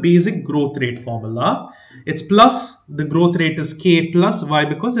 This is a basic growth rate formula. It's plus, the growth rate is k plus y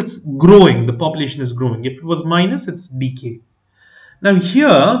because it's growing, the population is growing. If it was minus, it's decay. Now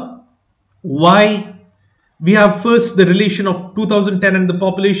here, y, we have first the relation of 2010 and the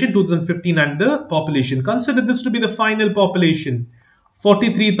population, 2015 and the population. Consider this to be the final population.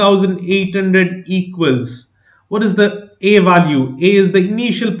 43,800 equals, what is the a value? A is the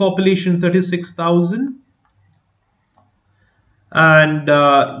initial population, 36,000. And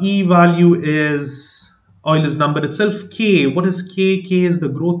E value is Euler's number itself. K, what is K? K is the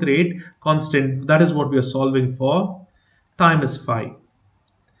growth rate constant. That is what we are solving for. Time is 5.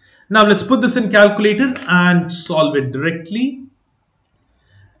 Now let's put this in calculator and solve it directly.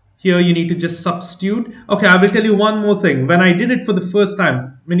 Here you need to just substitute. Okay, I will tell you one more thing. When I did it for the first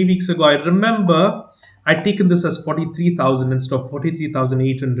time many weeks ago, I remember I'd taken this as 43,000 instead of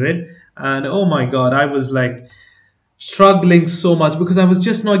 43,800. And oh my God, I was like struggling so much because I was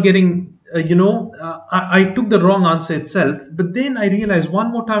just not getting, I took the wrong answer itself. But then I realized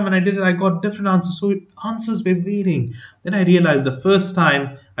one more time when I did it, I got different answers. So answers were varying. Then I realized the first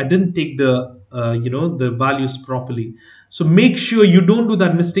time I didn't take the, the values properly. So make sure you don't do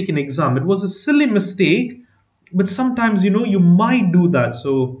that mistake in exam. It was a silly mistake, but sometimes, you might do that.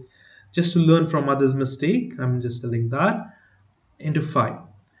 So just to learn from others' mistake, I'm just telling that, into 5.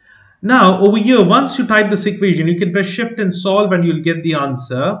 Now, over here, once you type this equation, you can press shift and solve and you'll get the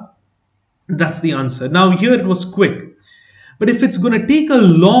answer. That's the answer. Now, here it was quick. But if it's going to take a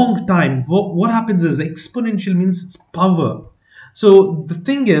long time, what happens is exponential means it's power. So the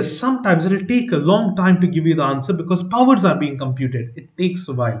thing is, sometimes it will take a long time to give you the answer because powers are being computed. It takes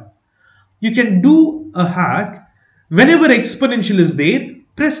a while. You can do a hack. Whenever exponential is there,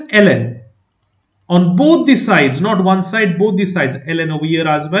 press ln on both the sides, not one side, both the sides, ln over here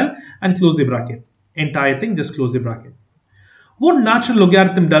as well, and close the bracket. Entire thing, just close the bracket. What natural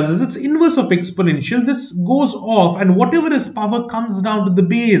logarithm does is it's inverse of exponential. This goes off and whatever is power comes down to the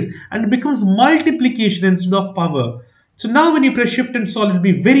base and it becomes multiplication instead of power. So now when you press shift and solve, it'll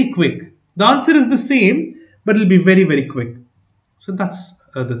be very quick. The answer is the same, but it'll be very, very quick. So that's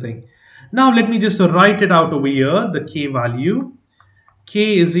the thing. Now let me just write it out over here, the k value.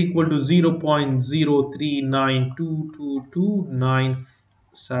 K is equal to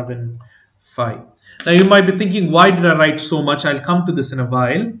 0.039222975. Now you might be thinking, why did I write so much? I'll come to this in a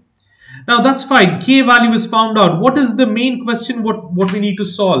while. Now that's fine. K value is found out. What is the main question what we need to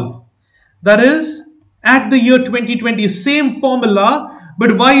solve? That is, at the year 2020, same formula,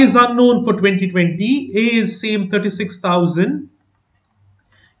 but Y is unknown for 2020. A is same 36,000.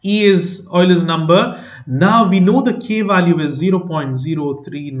 E is Euler's number. Now we know the K value is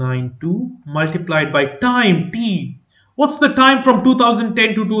 0.0392 multiplied by time T. What's the time from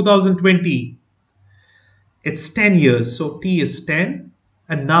 2010 to 2020? It's 10 years. So T is 10.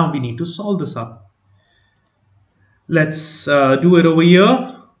 And now we need to solve this up. Let's do it over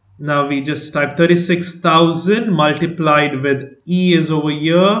here. Now we just type 36,000 multiplied with E is over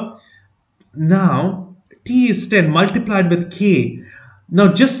here. Now T is 10 multiplied with K.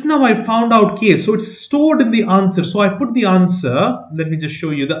 Now just now I found out K, so it's stored in the answer. So I put the answer, let me just show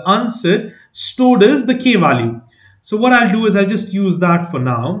you. The answer stored is the K value. So what I'll do is I'll just use that for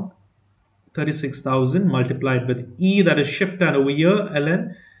now. 36,000 multiplied with E, that is shift and over here,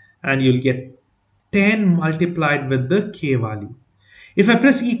 ln, and you'll get 10 multiplied with the K value. If I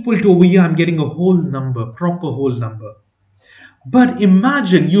press equal to over here, I'm getting a whole number, proper whole number. But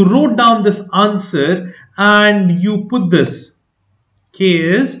imagine you wrote down this answer and you put this. K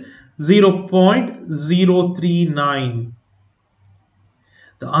is 0.039.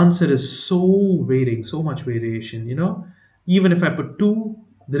 The answer is so varying, so much variation, you know. Even if I put 2,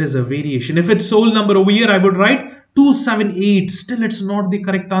 there is a variation. If it's whole number over here, I would write 278. Still, it's not the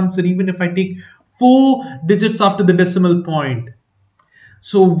correct answer, even if I take 4 digits after the decimal point.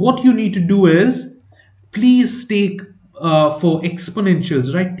 So what you need to do is, please take for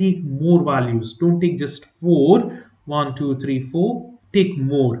exponentials, right? Take more values. Don't take just 4. 1, 2, 3, 4. Take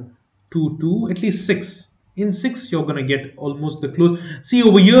more. 2, 2, at least 6. In 6, you're going to get almost the close. See,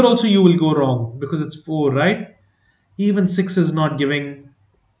 over here also you will go wrong because it's 4, right? Even 6 is not giving.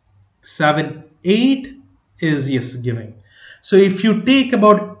 7, 8 is yes giving. So if you take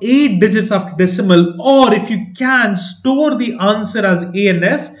about 8 digits after decimal, or if you can store the answer as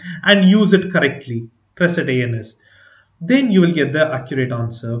ANS and use it correctly, press it ANS, then you will get the accurate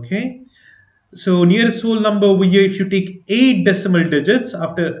answer, okay? So nearest whole number over here, if you take 8 decimal digits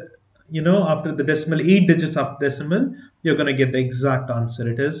after, after the decimal, 8 digits after decimal, you're going to get the exact answer.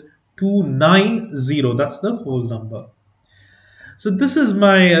 It is 290. That's the whole number. So this is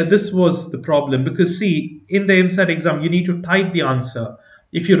this was the problem, because see, in the EmSAT exam, you need to type the answer.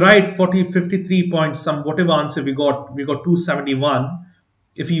 If you write 53 point some, whatever answer we got 271.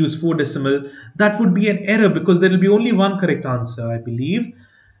 If you use 4 decimal, that would be an error because there will be only one correct answer, I believe.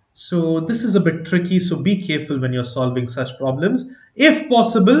 So this is a bit tricky. So be careful when you're solving such problems. If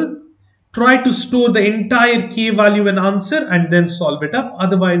possible, try to store the entire K value and answer and then solve it up.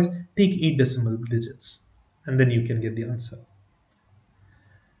 Otherwise, take 8 decimal digits and then you can get the answer.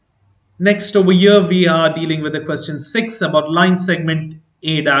 Next over here, we are dealing with the question 6 about line segment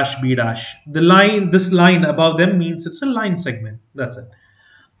A dash B dash. This line above them means it's a line segment. That's it.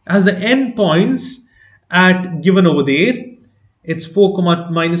 As the end points at given over there, it's 4,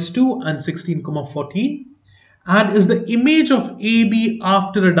 -2 and 16, 14. And is the image of AB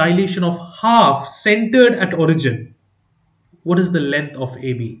after a dilation of half centered at origin. What is the length of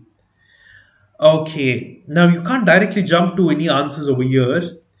AB? Okay, now you can't directly jump to any answers over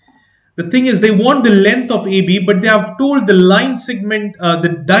here. The thing is, they want the length of AB, but they have told the line segment,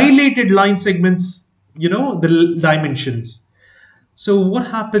 the dilated line segments, the dimensions. So what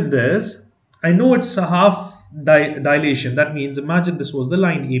happened is, I know it's a half dilation. That means, imagine this was the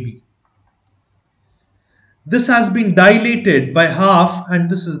line AB. This has been dilated by half, and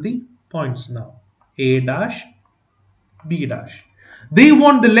this is the points now. A dash, B dash. They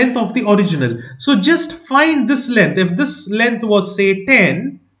want the length of the original. So just find this length. If this length was, say,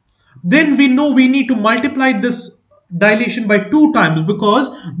 10, then we know we need to multiply this dilation by 2 times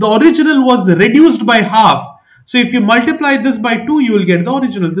because the original was reduced by half. So if you multiply this by 2, you will get the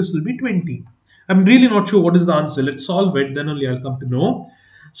original. This will be 20. I'm really not sure what is the answer. Let's solve it. Then only I'll come to know.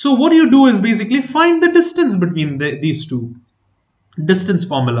 So what you do is basically find the distance between these two. Distance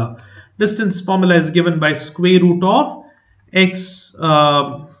formula. Distance formula is given by square root of x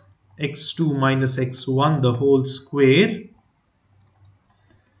x2 minus x1 the whole square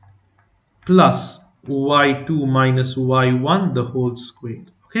plus y2 minus y1 the whole square.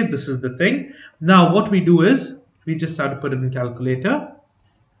 Okay, this is the thing. Now what we do is we just have to put it in calculator.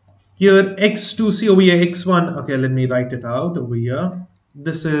 Here x2, see over here x1, okay, let me write it out over here.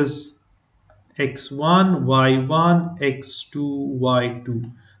 This is x1, y1, x2,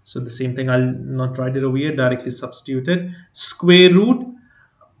 y2. So the same thing, I'll not write it over here, directly substitute it. Square root,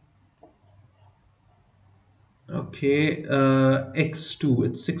 okay, x2,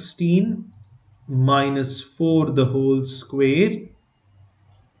 it's 16 minus 4 the whole square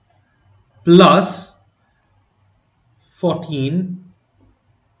plus 14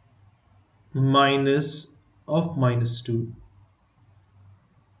 minus 2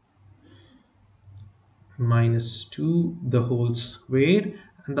 minus 2 the whole square,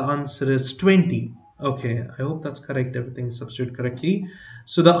 and the answer is 20. Okay, I hope that's correct. Everything is substituted correctly.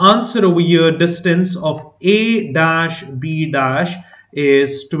 So the answer over here, distance of A dash B dash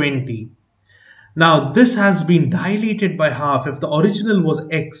is 20. Now this has been dilated by half. If the original was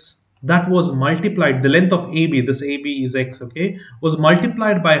x, that was multiplied, the length of AB, this AB is x, okay, was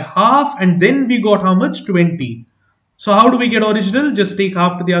multiplied by half, and then we got how much? 20. So how do we get original? Just take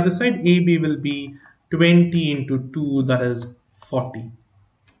half to the other side. AB will be 20 into 2, that is 40.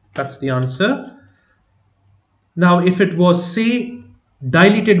 That's the answer. Now if it was, say,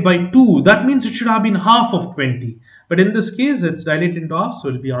 dilated by 2, that means it should have been half of 20. But in this case, it's dilated into half, so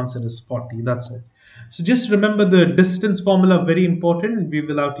it will be answered as 40. That's it. So just remember the distance formula, very important. We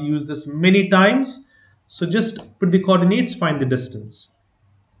will have to use this many times. So just put the coordinates, find the distance.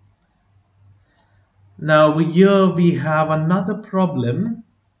 Now here we have another problem.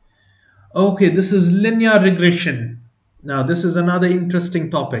 Okay, this is linear regression. Now this is another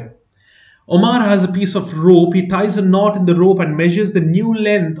interesting topic. Omar has a piece of rope. He ties a knot in the rope and measures the new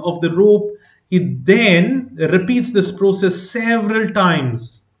length of the rope. He then repeats this process several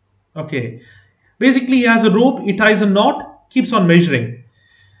times. Okay. Basically, he has a rope, he ties a knot, keeps on measuring.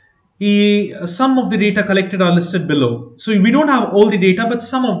 Some of the data collected are listed below. So we don't have all the data, but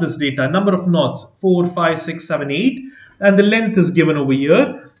some of this data, number of knots, 4, 5, 6, 7, 8, and the length is given over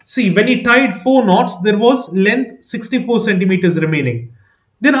here. See, when he tied 4 knots, there was length 64 centimeters remaining.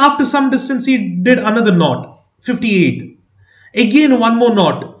 Then after some distance, he did another knot, 58. Again, one more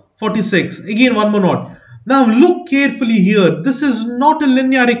knot, 46. Again, one more knot. Now look carefully here. This is not a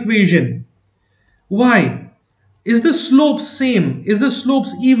linear equation. Why? Is the slope same? Is the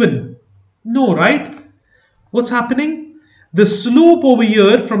slopes even? No, right? What's happening? The slope over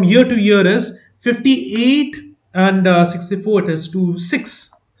here from year to year is 58 and 64, it is to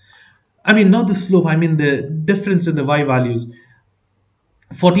 6. I mean, not the slope, I mean the difference in the y values.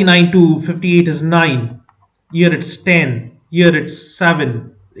 49 to 58 is 9. Here it's 10. Here it's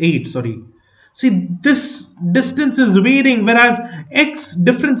 7, 8, sorry. See, this distance is varying, whereas x,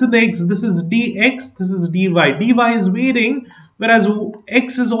 difference in the x, this is dx, this is dy. dy is varying, whereas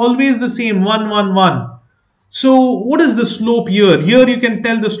x is always the same, 1, 1, 1. So what is the slope here? Here you can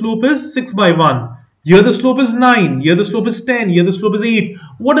tell the slope is 6 by 1. Here the slope is 9. Here the slope is 10. Here the slope is 8.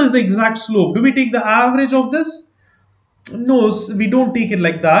 What is the exact slope? Do we take the average of this? No, we don't take it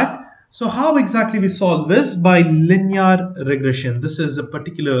like that. So how exactly we solve this? By linear regression. This is a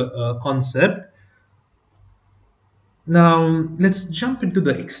particular concept. Now let's jump into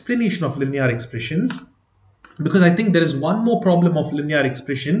the explanation of linear expressions, because I think there is one more problem of linear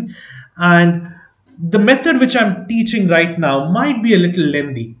expression, and the method which I'm teaching right now might be a little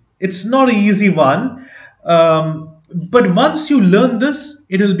lengthy. It's not an easy one, but once you learn this,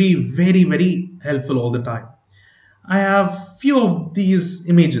 it will be very, very helpful all the time. I have few of these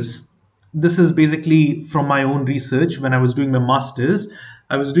images. This is basically from my own research. When I was doing my master's,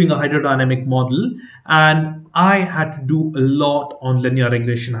 I was doing a hydrodynamic model, and I had to do a lot on linear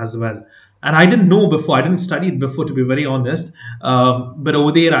regression as well. And I didn't know before, I didn't study it before, to be very honest, but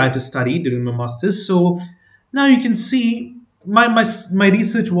over there I had to study during my master's. So now you can see my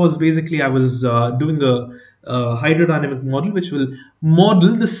research was basically, I was doing a hydrodynamic model which will model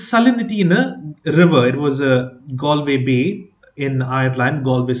the salinity in a river. It was a Galway Bay in Ireland,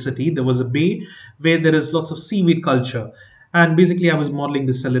 Galway city. There was a bay where there is lots of seaweed culture, and basically I was modeling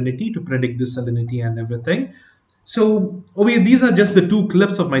the salinity to predict the salinity and everything. So over here, these are just the two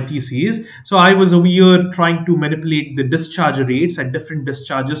clips of my thesis. So I was over here trying to manipulate the discharge rates at different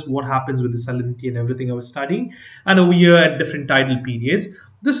discharges, what happens with the salinity and everything I was studying, and over here at different tidal periods.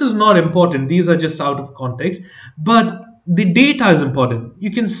 This is not important. These are just out of context, but the data is important.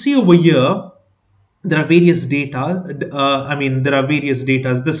 You can see over here, there are various data. There are various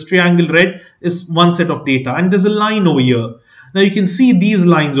data. This triangle red is one set of data, and there's a line over here. Now you can see these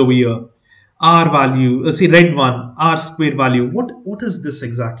lines over here. R value, say red one, R square value. What is this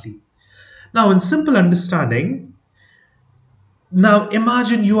exactly? Now in simple understanding, now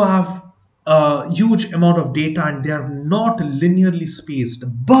imagine you have a huge amount of data and they are not linearly spaced,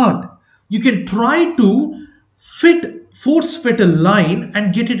 but you can try to force fit a line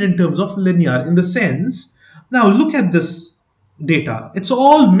and get it in terms of linear in the sense. Now look at this data. It's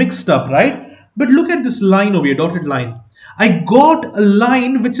all mixed up, right? But look at this line over here, dotted line. I got a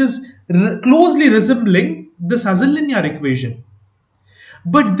line which is closely resembling this as a linear equation.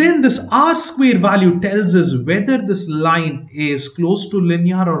 But then this R square value tells us whether this line is close to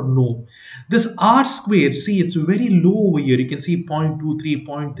linear or no. This R square, see, it's very low over here. You can see 0.23,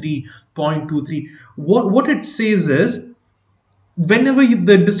 0.3, 0.23. What it says is, whenever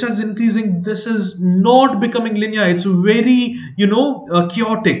the distance is increasing, this is not becoming linear. It's very,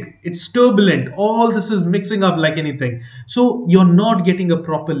 chaotic. It's turbulent. All this is mixing up like anything. So you're not getting a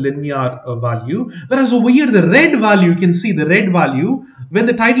proper linear value. Whereas over here, the red value, you can see the red value, when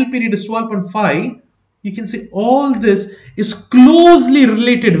the tidal period is 12.5, you can see all this is closely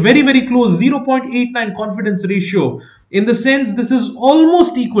related, very, very close, 0.89 confidence ratio. In the sense, this is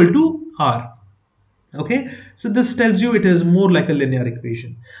almost equal to R. Okay, so this tells you it is more like a linear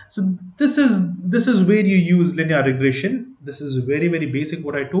equation. So this is where you use linear regression. This is very, very basic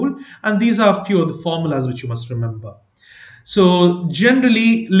what I told, and these are a few of the formulas which you must remember. So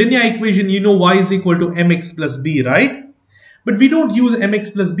generally, linear equation, y is equal to mx plus b, right? But we don't use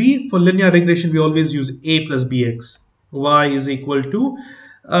mx plus b. For linear regression, we always use a plus bx. Y is equal to,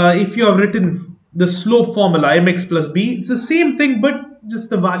 if you have written the slope formula mx plus b, it's the same thing, but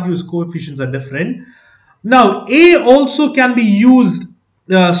just the values, coefficients are different. Now, a also can be used,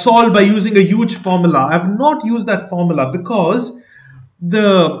 solved by using a huge formula. I have not used that formula because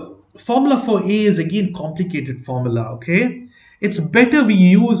the formula for a is again complicated formula, okay? It's better we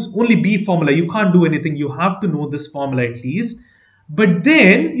use only b formula. You can't do anything. You have to know this formula at least. But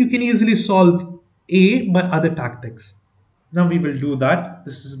then you can easily solve a by other tactics. Now we will do that.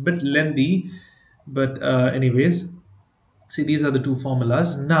 This is a bit lengthy, but anyways, see, these are the two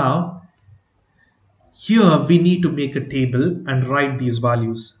formulas. Now, here we need to make a table and write these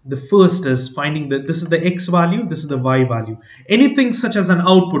values. The first is finding that this is the x value, this is the y value. Anything such as an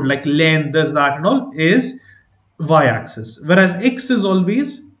output like length, this, that and all is y-axis. Whereas x is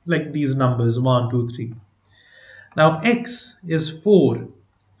always like these numbers 1, 2, 3. Now x is 4,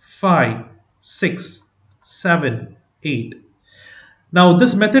 5, 6, 7, 8. Now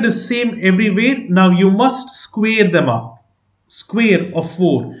this method is same everywhere. Now you must square them up. Square of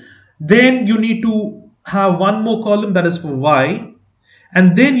 4. Then you need to have one more column that is for y,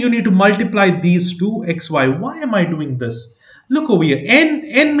 and then you need to multiply these two xy. Why am I doing this? Look over here.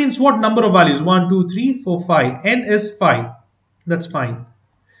 N means what number of values? 1, 2, 3, 4, 5. N is 5. That's fine.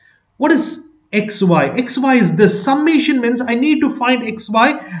 What is xy? Xy is this. Summation means I need to find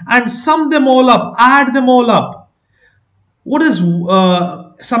xy and sum them all up, add them all up. What is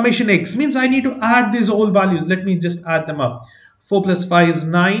summation x? Means I need to add these all values. Let me just add them up. 4 plus 5 is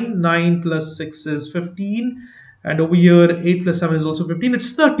 9, 9 plus 6 is 15, and over here 8 plus 7 is also 15,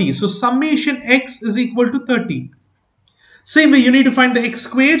 it's 30. So summation x is equal to 30. Same way, you need to find the x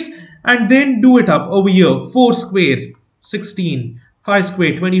squares and then do it up over here. 4 squared, 16, 5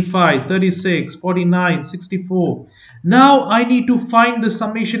 squared, 25, 36, 49, 64. Now I need to find the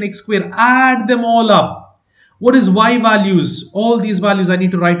summation x square, add them all up. What is y values? All these values I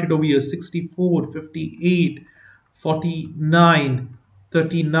need to write it over here. 64, 58, 49,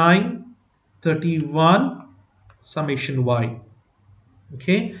 39, 31, summation y.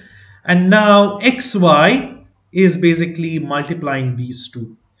 Okay, and now xy is basically multiplying these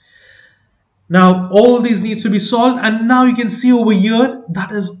two. Now all these needs to be solved, and now you can see over here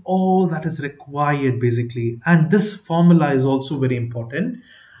that is all that is required basically, and this formula is also very important.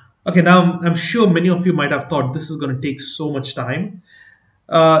 Okay, now I'm sure many of you might have thought this is going to take so much time.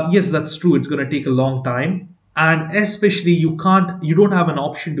 Yes, that's true. It's going to take a long time. And especially you don't have an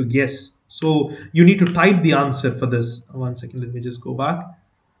option to guess. So you need to type the answer for this. One second, let me just go back.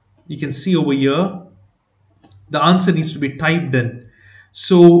 You can see over here, the answer needs to be typed in.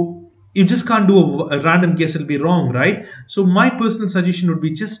 So you just can't do a random guess, it'll be wrong, right? So my personal suggestion would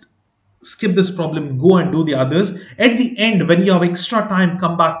be just skip this problem, go and do the others. At the end, when you have extra time,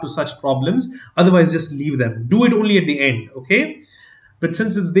 come back to such problems. Otherwise, just leave them. Do it only at the end, okay? But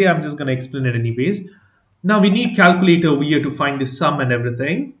since it's there, I'm just going to explain it anyways. Now we need calculator over here to find the sum and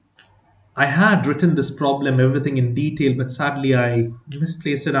everything. I had written this problem, everything in detail, but sadly I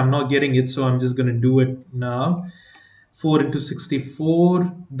misplaced it. I'm not getting it, so I'm just going to do it now. 4 into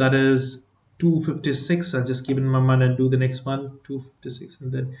 64, that is 256. I'll just keep it in my mind and do the next one. 256,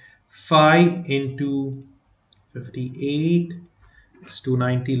 and then 5 into 58 is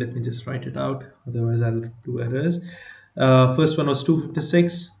 290. Let me just write it out, otherwise I'll do errors. First one was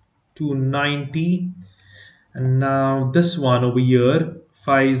 256, 290, and now this one over here,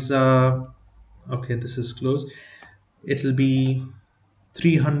 5 is okay, this is close. It'll be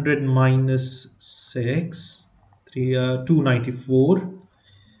 300 minus 6, 294.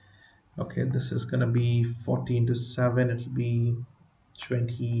 Okay, this is gonna be 40 into 7. It'll be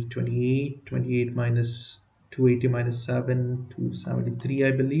 20, 28. 28 minus 280 minus 7, 273,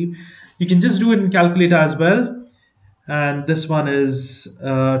 I believe. You can just do it in calculator as well. And this one is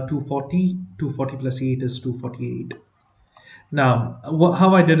 240. 240 plus 8 is 248. Now,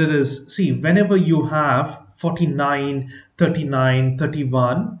 how I did it is, see, whenever you have 49, 39,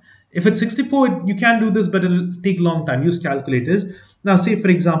 31, if it's 64, you can do this, but it'll take a long time. Use calculators. Now, say, for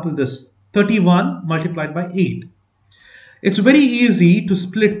example, this 31 multiplied by 8. It's very easy to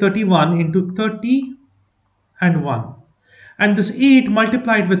split 31 into 30 and 1. And this 8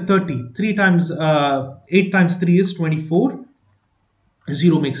 multiplied with 30, 3 times, 8 times 3 is 24.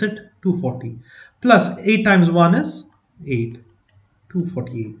 0 makes it 240. Plus 8 times 1 is 8.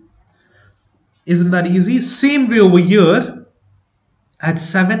 248. Isn't that easy? Same way over here at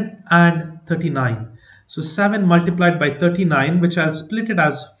 7 and 39. So 7 multiplied by 39, which I'll split it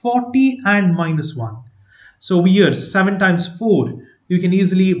as 40 and minus 1. So over here, 7 times 4, you can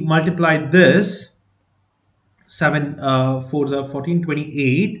easily multiply this. 7 4s are 14,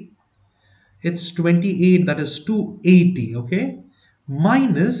 28. It's 28, that is 280, okay?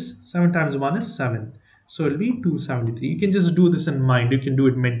 Minus 7 times 1 is 7. So it'll be 273. You can just do this in mind. You can do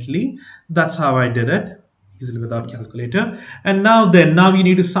it mentally. That's how I did it, easily without calculator. And now you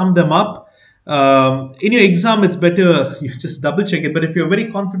need to sum them up. In your exam, it's better you just double check it. But if you're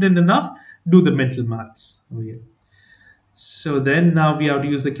very confident enough, do the mental maths over here. So then now we have to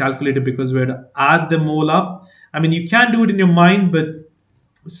use the calculator because we have to add them all up. I mean, you can do it in your mind, but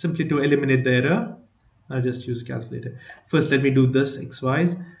simply to eliminate the error, I'll just use calculator. First, let me do this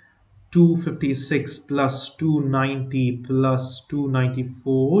xy's. 256 plus 290 plus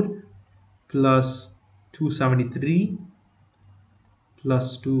 294 plus 273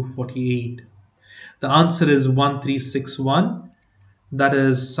 plus 248. The answer is 1361. That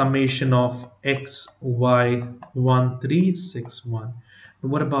is summation of x, y, 1361.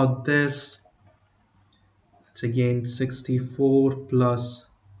 What about this? It's again 64 plus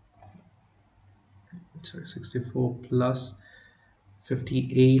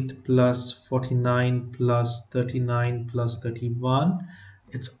 58 plus 49 plus 39 plus 31.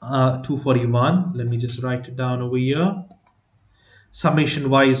 It's 241. Let me just write it down over here. Summation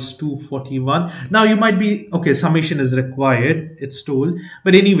y is 241. Now you might be, okay, summation is required, it's told.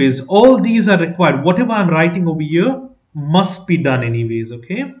 But anyways, all these are required. Whatever I'm writing over here must be done anyways,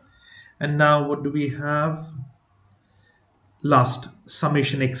 okay? And now what do we have? Last,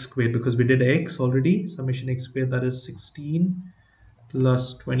 summation x squared, because we did x already. Summation x squared, that is 16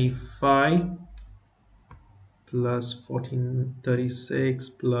 plus 25 plus 36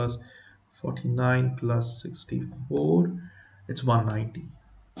 plus 49 plus 64. It's 190.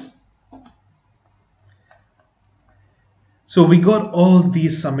 So we got all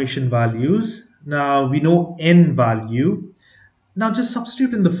these summation values. Now we know n value. Now just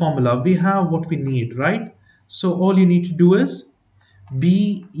substitute in the formula. We have what we need, right? So all you need to do is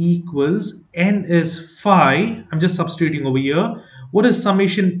b equals n is 5. I'm just substituting over here. What is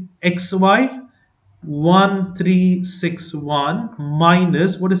summation xy? 1361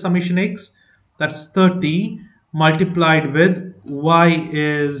 minus, what is summation x? That's 30 multiplied with y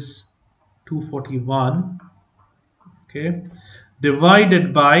is 241, okay,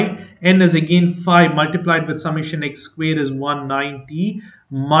 divided by n is again 5 multiplied with summation x squared is 190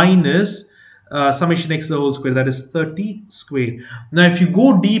 minus summation x the whole square, that is 30 squared. Now if you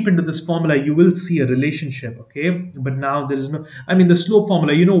go deep into this formula, you will see a relationship, okay? But now there is no, I mean the slope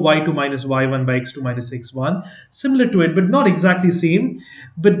formula, you know, y2 minus y1 by x2 minus x1, similar to it, but not exactly same.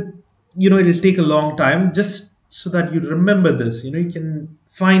 But you know, it'll take a long time, just so that you remember this. You know, you can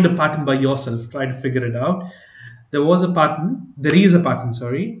find a pattern by yourself, try to figure it out. There is a pattern,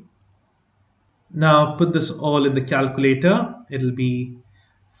 sorry. Now put this all in the calculator. It'll be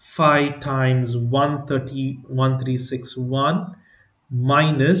 5 times 1361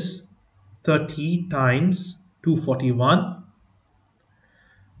 minus 30 times 241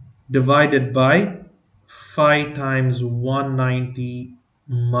 divided by 5 times 190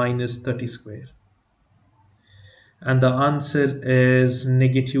 minus 30 square. And the answer is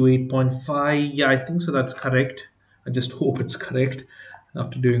negative 8.5. Yeah, I think so. That's correct. I just hope it's correct.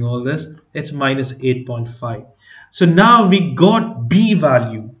 After doing all this, it's minus 8.5. So now we got B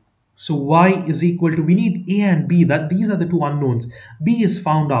value. So y is equal to, we need A and B, that these are the two unknowns. B is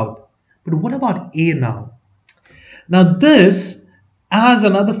found out. But what about A now? Now this as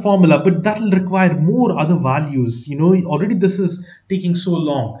another formula, but that will require more other values. You know, already this is taking so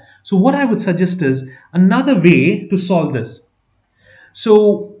long. So what I would suggest is another way to solve this.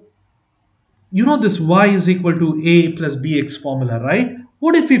 So you know this y is equal to a plus bx formula, right?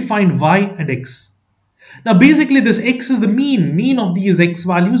 What if we find y and x? Now basically this x is the mean of these x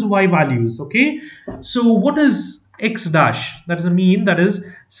values, y values, okay? So what is x dash? That is a mean, that is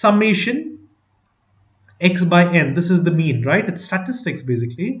summation x by n. This is the mean, right? It's statistics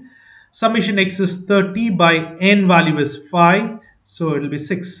basically. Summation x is 30 by n value is 5, so it'll be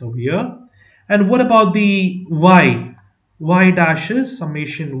 6 over here. And what about the y? Y dash is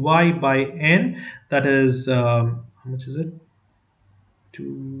summation y by n, that is how much is it?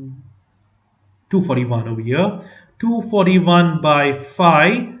 241 over here. 241 by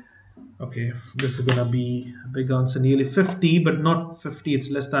 5. Okay, this is gonna be a big answer, nearly 50, but not 50,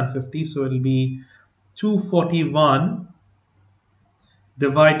 it's less than 50, so it'll be 241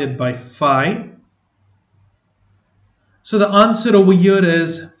 divided by 5. So the answer over here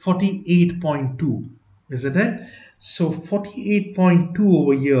is 48.2, isn't it? So 48.2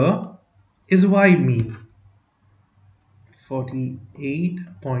 over here is y mean.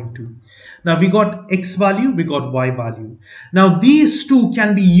 48.2. Now we got x value, we got y value. Now these two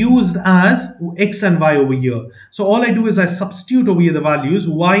can be used as x and y over here. So all I do is I substitute over here the values.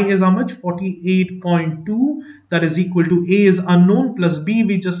 Y is how much? 48.2. That is equal to a is unknown plus b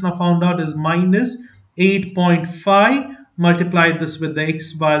we just now found out is minus 8.5. Multiply this with the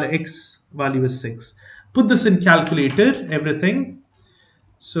x value is 6. Put this in calculator, everything.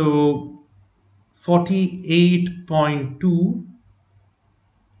 So 48.2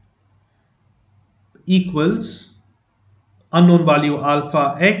 equals unknown value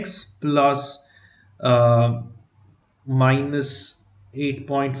alpha x plus minus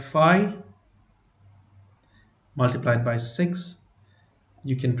 8.5 multiplied by 6.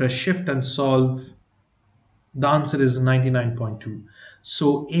 You can press shift and solve. The answer is 99.2.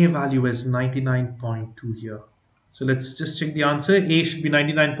 So a value is 99.2 here. So let's just check the answer. A should be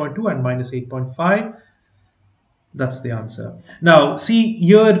 99.2 and minus 8.5. That's the answer. Now see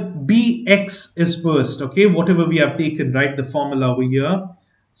here, bx is first, okay? Whatever we have taken, right? The formula over here,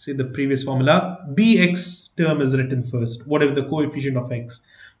 see the previous formula, bx term is written first, whatever the coefficient of x.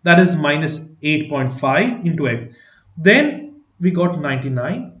 That is minus 8.5 into x. Then we got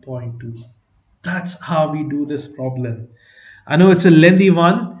 99.2. That's how we do this problem. I know it's a lengthy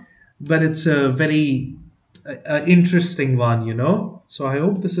one, but it's a very interesting one, you know. So I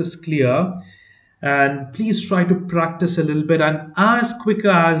hope this is clear. And please try to practice a little bit, and as quicker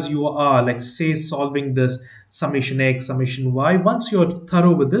as you are, like say solving this summation x, summation y, once you're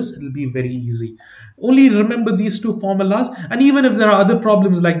thorough with this, it'll be very easy. Only remember these two formulas, and even if there are other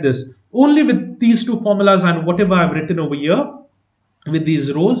problems like this, only with these two formulas and whatever I've written over here, with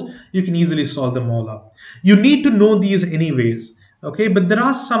these rows, you can easily solve them all up. You need to know these anyways, okay? But there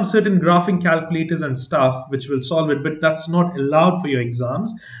are some certain graphing calculators and stuff which will solve it, but that's not allowed for your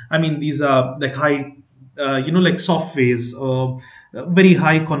exams. I mean, these are like high, you know, like softwares or very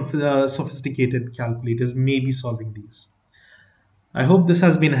high sophisticated calculators may be solving these. I hope this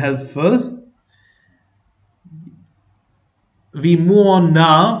has been helpful. We move on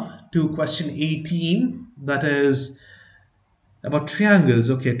now to question 18, that is about triangles.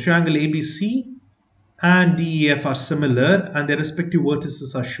 Okay, triangle ABC and DEF are similar and their respective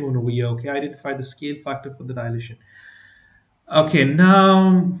vertices are shown over here. Okay, identify the scale factor for the dilation. Okay,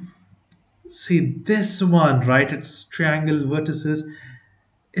 now see this one, right? It's triangle vertices.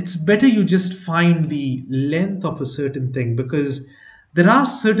 It's better you just find the length of a certain thing, because there are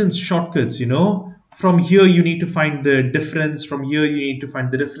certain shortcuts, you know. From here you need to find the difference, from here you need to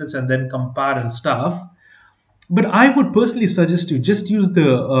find the difference and then compare and stuff. But I would personally suggest you just use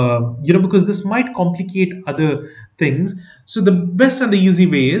the, you know, because this might complicate other things. So the best and the easy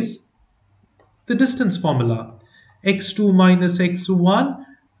way is the distance formula. x2 minus x1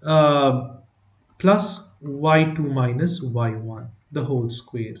 plus y2 minus y1, the whole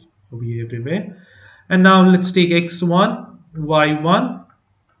square over here everywhere. And now let's take x1, y1,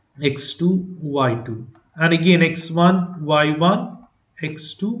 x2, y2. And again x1, y1,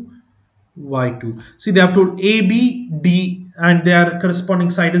 x2, y2. See, they have told A, B, D, and their corresponding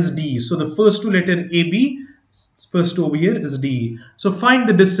side is D. So the first two letter A, B, first two over here is D. So find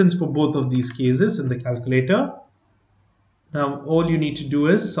the distance for both of these cases in the calculator. Now all you need to do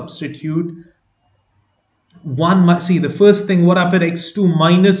is substitute See, the first thing, what happened? X2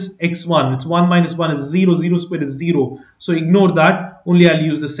 minus x1. It's 1 minus 1 is 0. 0 squared is 0. So ignore that. Only I'll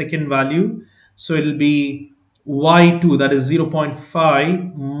use the second value. So it'll be y2, that is 0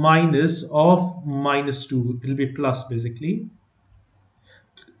 0.5 minus of minus 2. It'll be plus basically.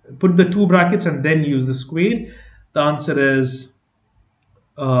 Put the two brackets and then use the square. The answer is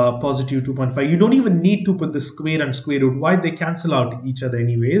positive 2.5. You don't even need to put the square and square root. Why? They cancel out each other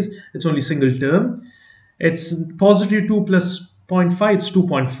anyways. It's only single term. It's positive 2 plus 0.5. It's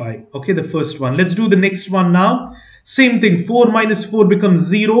 2.5. Okay, the first one. Let's do the next one now. Same thing. 4 minus 4 becomes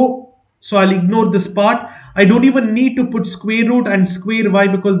 0. So I'll ignore this part. I don't even need to put square root and square. Why?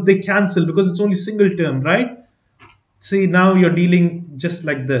 Because they cancel. Because it's only single term, right? See, now you're dealing just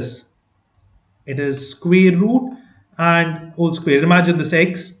like this. It is square root and whole square. Imagine this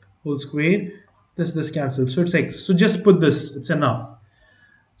x whole square. This cancels. So it's x. So just put this. It's enough.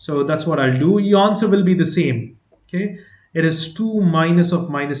 So that's what I'll do. Your answer will be the same. Okay. It is 2 minus of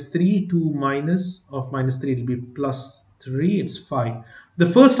minus 3. 2 minus of minus 3. It will be plus 3. It's 5. The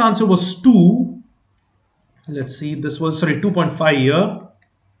first answer was 2. Let's see. This was, sorry, 2.5 here.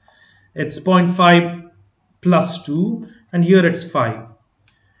 It's 0.5 plus 2. And here it's 5.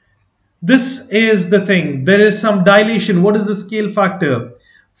 This is the thing. There is some dilation. What is the scale factor?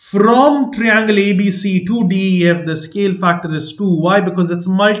 From triangle ABC to DEF, the scale factor is 2. Why? Because it's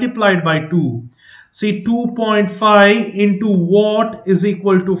multiplied by 2. See, 2.5 into what is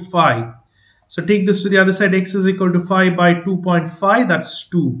equal to 5. So take this to the other side. X is equal to 5 by 2.5. That's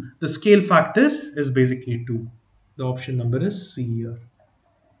 2. The scale factor is basically 2. The option number is C here.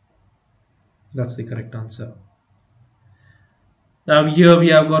 That's the correct answer. Now here we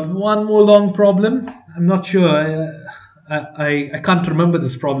have got one more long problem. I'm not sure. I can't remember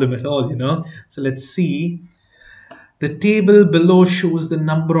this problem at all, you know. So let's see. The table below shows the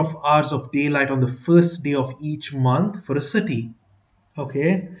number of hours of daylight on the first day of each month for a city.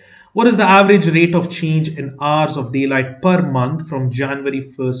 Okay. What is the average rate of change in hours of daylight per month from January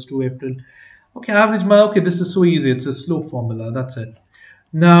 1st to April? Okay, average. Okay, this is so easy. It's a slope formula. That's it.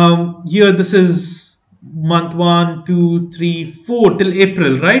 Now here this is month 1, 2, 3, 4 till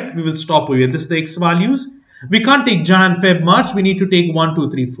April, right? We will stop over here. This is the X values. We can't take Jan, Feb, March. We need to take 1, 2,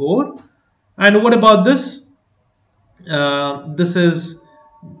 3, 4. And what about this? This is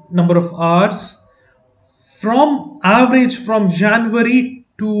number of hours from average from January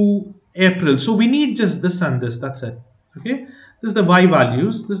to April. So we need just this and this. That's it. Okay. This is the Y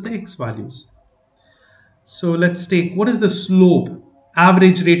values. This is the X values. So let's take, what is the slope?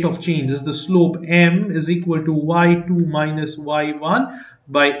 Average rate of change is the slope M is equal to Y2 minus Y1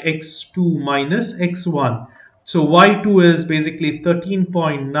 by X2 minus X1. So Y2 is basically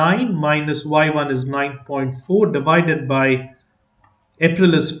 13.9 minus Y1 is 9.4 divided by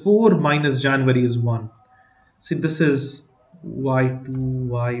April is 4 minus January is 1. See, this is Y2,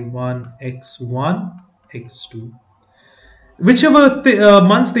 Y1, X1, X2. Whichever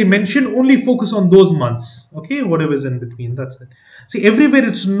months they mention, only focus on those months. Okay, whatever is in between, that's it. See, everywhere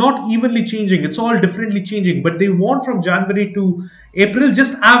it's not evenly changing. It's all differently changing. But they want from January to April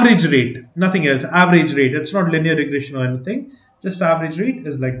just average rate. Nothing else. Average rate. It's not linear regression or anything. Just average rate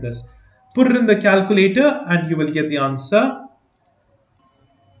is like this. Put it in the calculator and you will get the answer.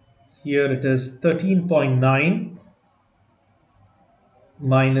 Here it is 13.9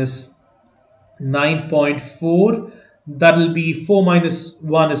 minus 9.4. That will be 4 minus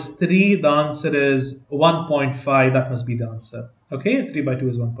 1 is 3. The answer is 1.5. That must be the answer. Okay, 3 by 2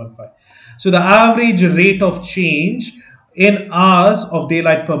 is 1.5. So the average rate of change in hours of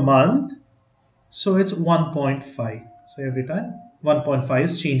daylight per month, so it's 1.5. So every time 1.5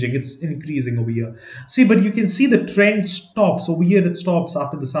 is changing. It's increasing over here. See, but you can see the trend stops. Over here it stops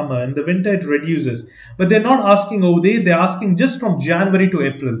after the summer. In the winter it reduces. But they're not asking over there. They're asking just from January to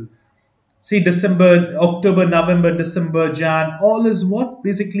April. See, December, October, November, December, Jan, all is what?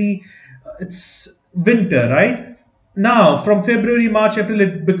 Basically, it's winter, right? Now, from February, March, April,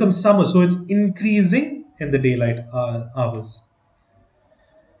 it becomes summer. So it's increasing in the daylight hours.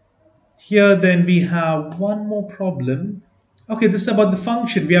 Here, then, we have one more problem. Okay, this is about the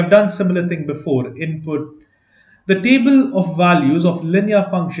function. We have done similar thing before. Input. The table of values of linear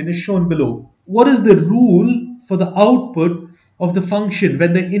function is shown below. What is the rule for the output of the function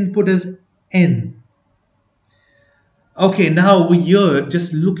when the input is n? Okay, now over here,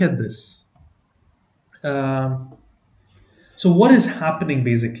 just look at this. So what is happening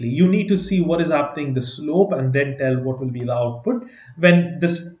basically? You need to see what is happening, the slope, and then tell what will be the output. When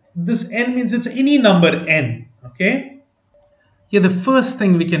this n means it's any number n, okay? Yeah, the first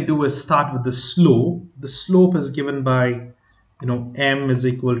thing we can do is start with the slope. The slope is given by m is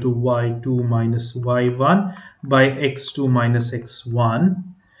equal to y2 minus y1 by x2 minus x1.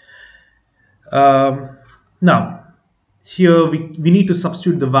 Now, here we need to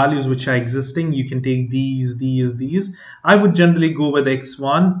substitute the values which are existing. You can take these. I would generally go with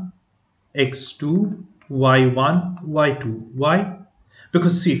x1, x2, y1, y2. Why?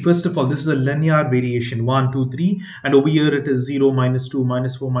 Because see, first of all, this is a linear variation, 1, 2, 3, and over here it is 0, minus 2,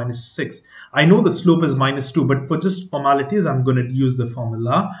 minus 4, minus 6. I know the slope is minus 2, but for just formalities, I'm going to use the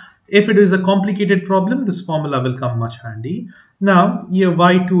formula. If it is a complicated problem, this formula will come much handy. Now, here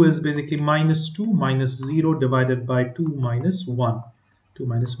y2 is basically minus 2 minus 0 divided by 2 minus 1. 2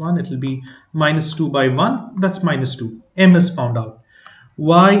 minus 1, it will be minus 2 by 1, that's minus 2. M is found out.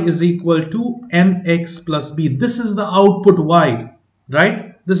 Y is equal to mx plus b. This is the output y,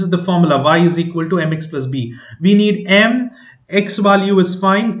 right? This is the formula. Y is equal to mx plus b. We need m, x value is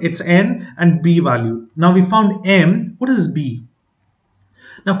fine, it's n, and b value. Now we found m. What is b?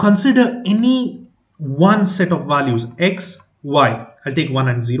 Now consider any one set of values, x, y. I'll take 1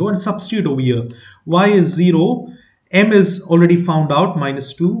 and 0 and substitute over here. Y is 0, m is already found out,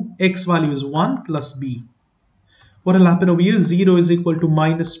 minus 2, x value is 1 plus b. What will happen over here? 0 is equal to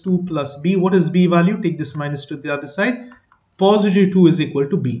minus 2 plus b. What is b value? Take this minus to the other side. Positive 2 is equal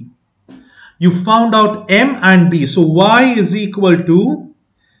to b. You found out m and b. So y is equal to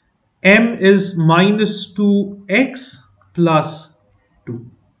m is minus 2x plus 2.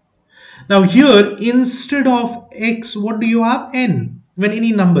 Now here, instead of x, what do you have? N. When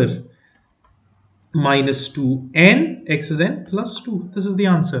any number. Minus 2n, x is n, plus 2. This is the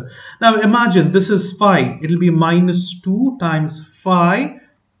answer. Now imagine this is phi. It will be minus 2 times phi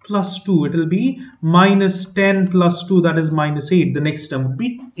plus 2. It will be minus 10 plus 2, that is minus 8. The next term would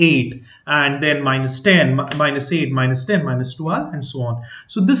be 8. And then minus 10, minus 8, minus 10, minus 12, and so on.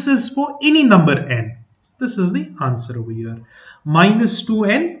 So this is for any number n. This is the answer over here. Minus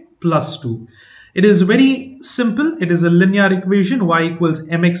 2n plus 2. It is very simple. It is a linear equation. Y equals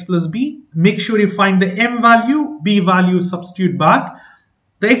mx plus b. Make sure you find the m value, b value substitute back.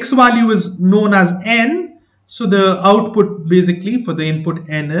 The x value is known as n. So the output basically for the input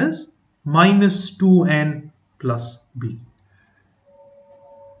n is minus 2n plus b.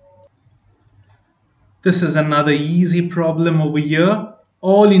 This is another easy problem over here.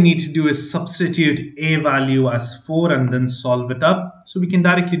 All you need to do is substitute a value as 4 and then solve it up. So we can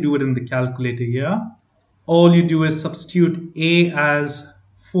directly do it in the calculator here. All you do is substitute a as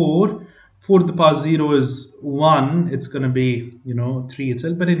 4. 4 to the power 0 is 1. It's going to be, 3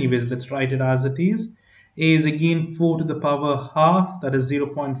 itself. But anyways, let's write it as it is. A is again 4 to the power half. That is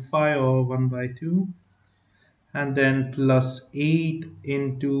 0.5 or 1 by 2. And then plus 8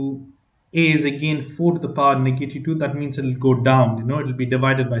 into a is again 4 to the power negative 2. That means it will go down. It will be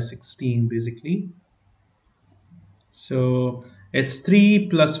divided by 16 basically. So it's 3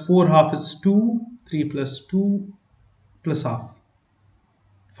 plus 4 half is 2. 3 plus 2 plus half.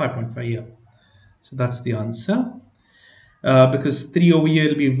 5.5, yeah. So that's the answer. Because 3 over here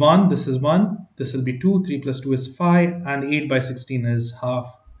will be 1. This is 1. This will be 2. 3 plus 2 is 5. And 8 by 16 is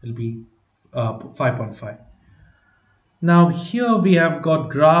half. It will be 5.5. Now here we have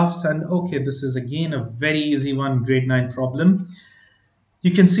got graphs, and okay, this is again a very easy one, grade 9 problem. You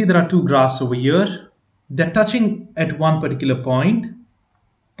can see there are two graphs over here. They're touching at one particular point,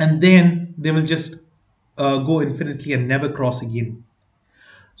 and then they will just go infinitely and never cross again.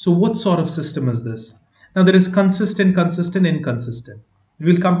 So what sort of system is this? Now there is consistent, consistent, inconsistent.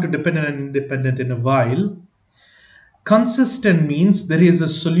 We will come to dependent and independent in a while. Consistent means there is a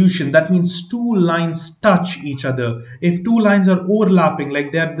solution. That means two lines touch each other. If two lines are overlapping,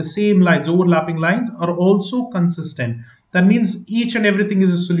 like they are the same lines, overlapping lines are also consistent. That means each and everything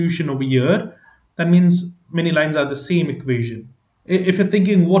is a solution over here. That means many lines are the same equation. If you're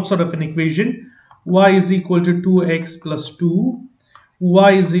thinking what sort of an equation, y is equal to 2x plus 2,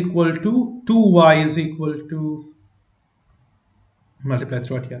 y is equal to 2y is equal to, multiply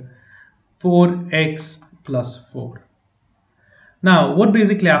through it here, 4x plus 4. Now, what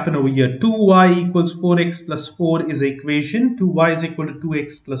basically happened over here? 2y equals 4x plus 4 is an equation. 2y is equal to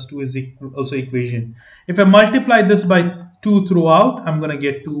 2x plus 2 is also equation. If I multiply this by 2 throughout, I'm going to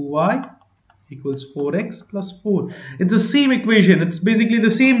get 2y equals 4x plus 4. It's the same equation. It's basically the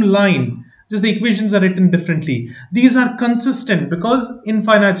same line. Just the equations are written differently. These are consistent because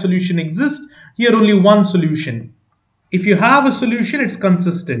infinite solution exists. Here only one solution. If you have a solution, it's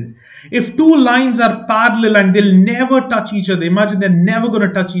consistent. If two lines are parallel and they'll never touch each other, imagine they're never going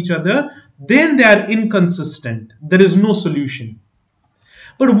to touch each other, then they are inconsistent. There is no solution.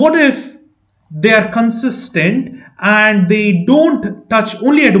 But what if they are consistent and they don't touch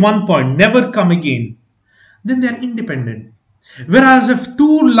only at one point, never come again? Then they are independent. Whereas if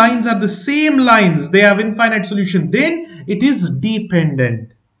two lines are the same lines, they have infinite solution, then it is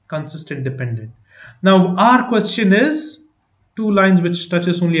dependent, consistent dependent. Now our question is two lines which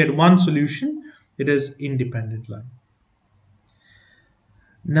touches only at one solution, it is independent line.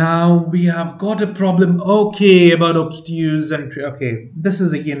 Now we have got a problem, okay, about obtuse and okay, this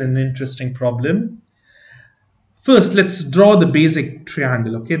is again an interesting problem. First, let's draw the basic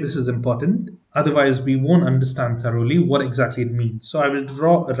triangle. Okay, this is important. Otherwise, we won't understand thoroughly what exactly it means. So I will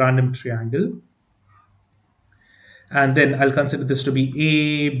draw a random triangle. And then I'll consider this to be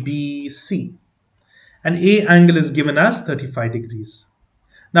A, B, C. And A angle is given as 35 degrees.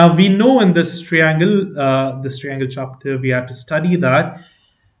 Now we know in this triangle chapter, we have to study that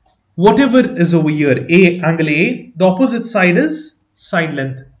whatever is over here, A, angle A, the opposite side is side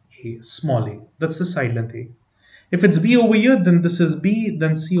length A, small a. That's the side length A. If it's B over here, then this is B,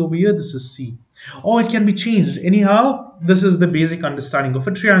 then C over here, this is C. Or it can be changed. Anyhow, this is the basic understanding of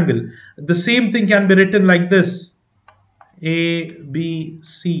a triangle. The same thing can be written like this. A, B,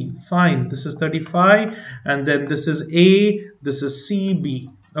 C. Fine. This is 35. And then this is A, this is C, B.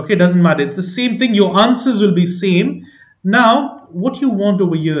 Okay, doesn't matter. It's the same thing. Your answers will be same. Now, what you want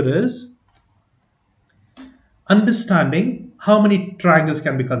over here is understanding how many triangles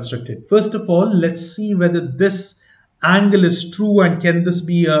can be constructed. First of all, let's see whether this angle is true and can this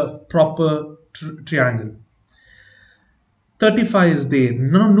be a proper triangle. 35 is there.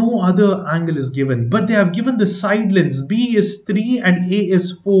 No other angle is given, but they have given the side lengths. B is 3 and A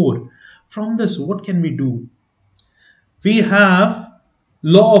is 4. From this, what can we do? We have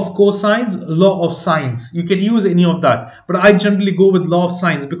law of cosines, law of sines. You can use any of that, but I generally go with law of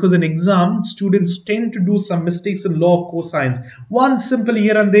sines because in exam, students tend to do some mistakes in law of cosines. One simple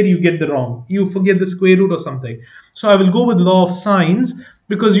here and there, you get the wrong. You forget the square root or something. So I will go with law of sines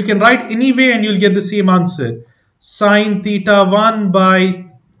because you can write any way and you'll get the same answer. Sine theta 1 by,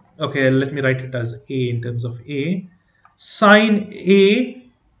 okay, let me write it as A in terms of A. Sine A,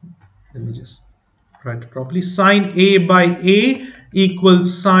 let me just write it properly. Sine A by A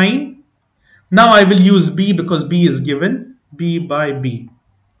equals sine. Now I will use B because B is given. B by B.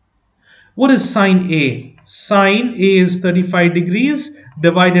 What is sine A? Sine A is 35 degrees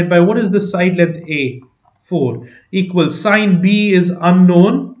divided by what is the side length A? 4 equals sine B is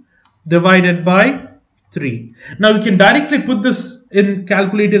unknown divided by 3. Now you can directly put this in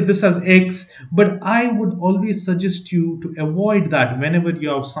calculator, this as x, but I would always suggest you to avoid that whenever you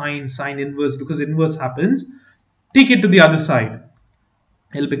have sine inverse, because inverse happens. Take it to the other side.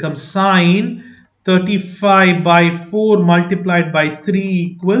 It'll become sine 35 by 4 multiplied by 3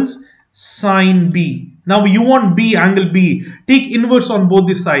 equals sine B. Now you want B, angle B. Take inverse on both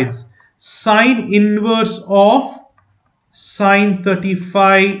the sides. Sine inverse of sine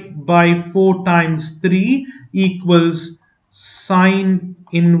 35 by 4 times 3 equals sine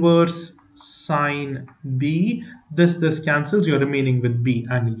inverse sine B. This cancels, you're remaining with B,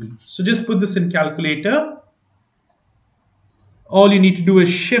 angle B. So just put this in calculator. All you need to do is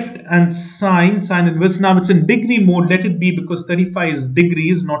shift and sine inverse. Now it's in degree mode, let it be because 35 is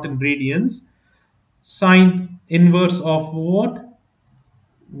degrees, not in radians. Sine inverse of what?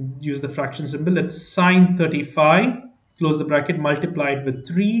 Use the fraction symbol. It's sine 35, close the bracket, multiplied with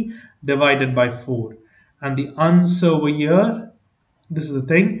 3 divided by 4. And the answer over here, this is the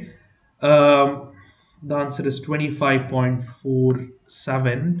thing, the answer is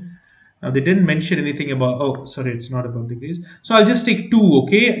 25.47. Now they didn't mention anything about, oh sorry, it's not about degrees. So I'll just take 2,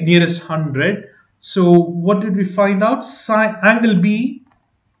 okay, nearest 100. So what did we find out? Angle B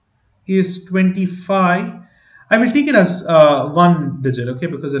is 25. I will take it as one digit, okay,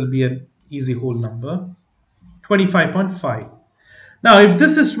 because it'll be an easy whole number. 25.5. Now if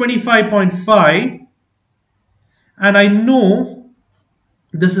this is 25.5 and I know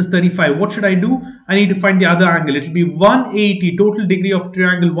this is 35, what should I do? I need to find the other angle. It will be 180, total degree of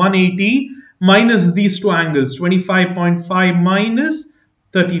triangle 180 minus these two angles, 25.5 minus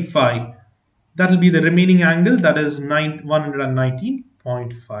 35. That will be the remaining angle, that is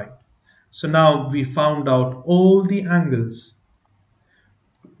 119.5. So now we found out all the angles,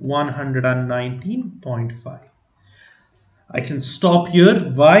 119.5. I can stop here.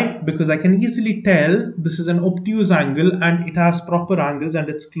 Why? Because I can easily tell this is an obtuse angle and it has proper angles and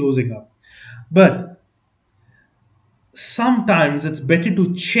it's closing up. But sometimes it's better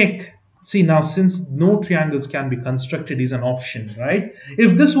to check. See, now since no triangles can be constructed is an option, right?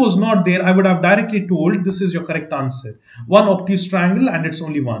 If this was not there, I would have directly told this is your correct answer. One obtuse triangle and it's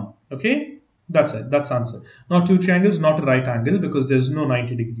only one. Okay? That's it. That's answer. Not two triangles, not a right angle because there's no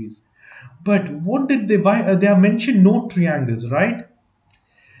 90 degrees. But what did they have mentioned no triangles, right?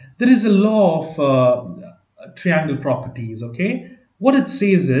 There is a law of triangle properties, okay? What it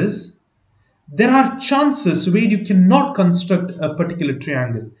says is, there are chances where you cannot construct a particular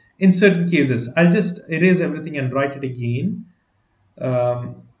triangle in certain cases. I'll just erase everything and write it again.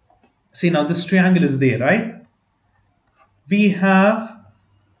 See, now this triangle is there, right? We have,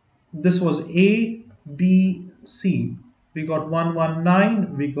 this was A, B, C. We got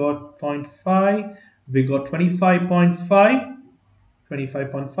 119, we got 0.5, we got 25.5,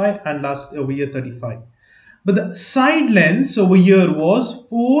 25.5, and last over here 35. But the side length over here was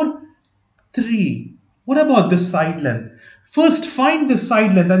 4, 3. What about this side length? First find the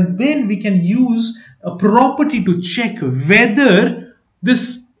side length and then we can use a property to check whether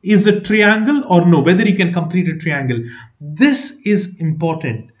this is a triangle or no, whether you can complete a triangle. This is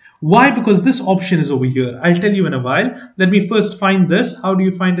important. Why? Because this option is over here. I'll tell you in a while. Let me first find this. How do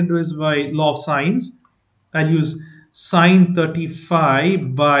you find it? Is by law of sines. I'll use sine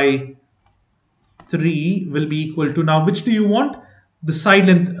 35 by 3 will be equal to, now which do you want? The side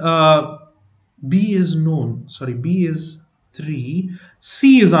length, B is known, sorry, B is 3,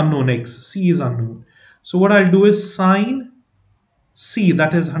 C is unknown, X, C is unknown. So what I'll do is sine C,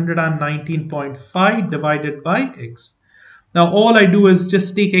 that is 119.5 divided by X. Now all I do is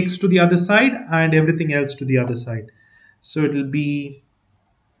just take X to the other side and everything else to the other side. So it will be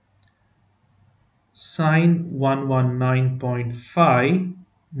sine 119.5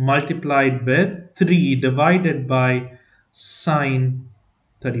 multiplied with 3 divided by sine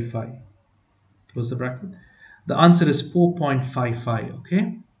 35. Close the bracket. The answer is 4.55,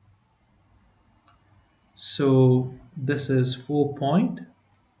 okay? So this is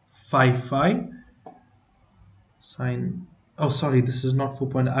 4.55 sine, oh sorry, this is not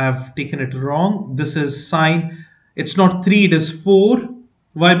 4. I have taken it wrong. This is sine, it's not 3, it is 4.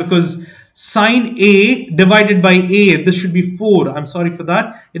 Why? Because sine A divided by A, this should be 4. I'm sorry for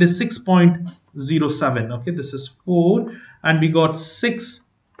that. It is 6.07. Okay, this is 4 and we got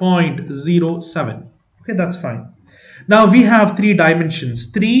 6.07. Okay, that's fine. Now we have 3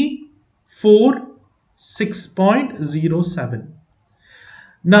 dimensions, 3, 4, 6.07.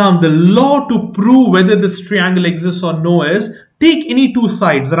 Now the law to prove whether this triangle exists or no is, take any 2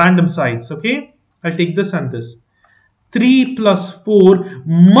 sides, random sides, okay? I'll take this and this. 3 plus 4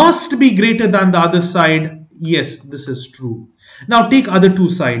 must be greater than the other side. Yes, this is true. Now take other 2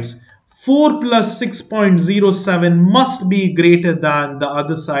 sides. 4 plus 6.07 must be greater than the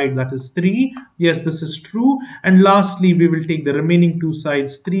other side, that is 3. Yes, this is true. And lastly, we will take the remaining 2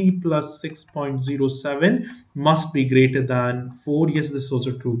 sides. 3 plus 6.07 must be greater than 4. Yes, this is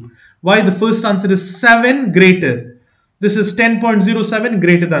also true. Why? The first answer is 7 greater. This is 10.07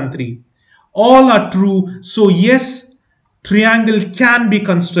 greater than 3. All are true. So yes, triangle can be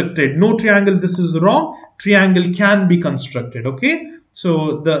constructed. No triangle, this is wrong. Triangle can be constructed, okay?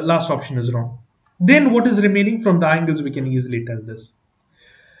 So the last option is wrong. Then what is remaining? From the angles we can easily tell this.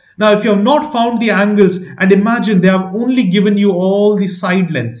 Now if you have not found the angles and imagine they have only given you all the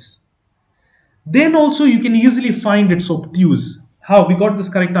side lengths, then also you can easily find its obtuse. How? We got this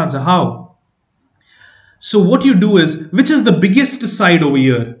correct answer. How? So what you do is, which is the biggest side over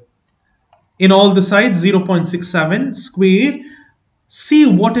here? In all the sides, 0.67 square. See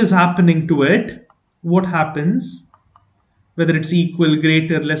what is happening to it. What happens? Whether it's equal,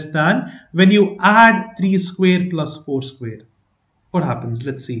 greater, less than. When you add 3 square plus 4 square. What happens?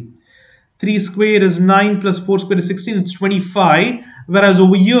 Let's see. 3 square is 9 plus 4 square is 16. It's 25. Whereas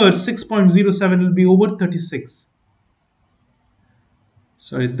over here, 6.07 will be over 36.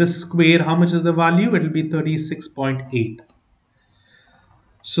 Sorry, this square, how much is the value? It will be 36.8.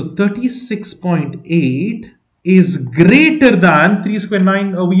 So 36.8 is greater than 3 square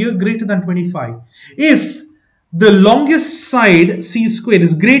 9 over here, greater than 25. If the longest side, c square,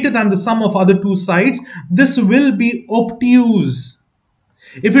 is greater than the sum of other 2 sides, this will be obtuse.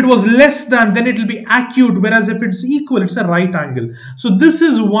 If it was less than, then it will be acute, whereas if it's equal, it's a right angle. So this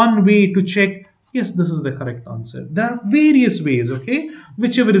is one way to check, yes, this is the correct answer. There are various ways, okay,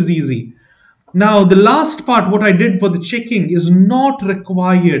 whichever is easy. Now the last part, what I did for the checking is not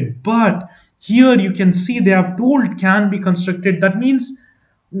required, but here you can see they have told can be constructed. That means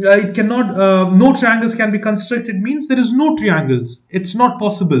it cannot, no triangles can be constructed, means there is no triangles. It's not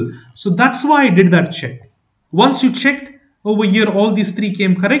possible. So that's why I did that check. Once you checked over here, all these 3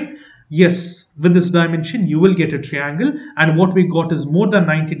 came correct. Yes, with this dimension, you will get a triangle. And what we got is more than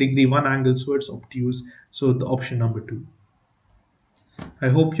 90 degree one angle. So it's obtuse. So the option number 2. I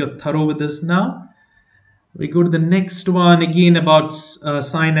hope you're thorough with this now. We go to the next one again about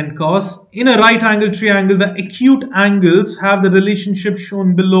sine and cos. In a right angle triangle, the acute angles have the relationship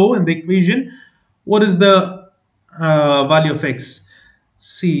shown below in the equation. What is the value of x?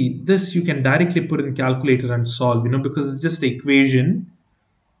 See, this you can directly put in calculator and solve, because it's just the equation.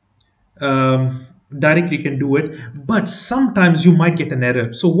 Directly you can do it, but sometimes you might get an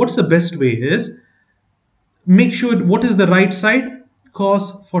error. So what's the best way is, make sure what is the right side,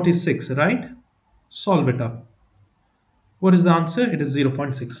 cos 46, right? Solve it up. What is the answer? It is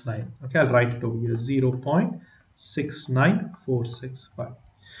 0.69. Okay, I'll write it over here, 0.69465.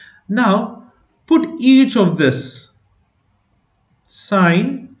 Now put each of this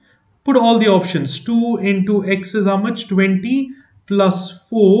sign, put all the options. 2 into x is how much? 20 plus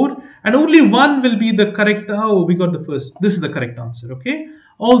 4, and only one will be the correct. Oh, we got the first. This is the correct answer. Okay,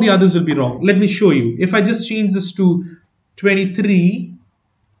 all the others will be wrong. Let me show you. If I just change this to 23,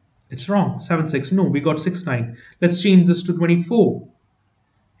 it's wrong. 76. No, we got 69. Let's change this to 24.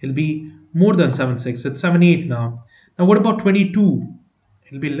 It'll be more than 76. It's 78 now. Now what about 22?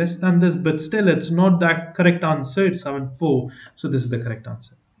 It'll be less than this, but still it's not that correct answer. It's 74. So this is the correct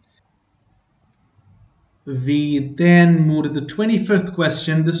answer. We then move to the 25th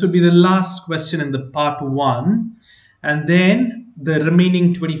question. This will be the last question in the part 1. And then the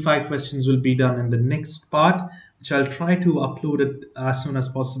remaining 25 questions will be done in the next part, which I'll try to upload it as soon as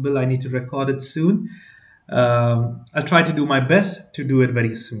possible. I need to record it soon. I'll try to do my best to do it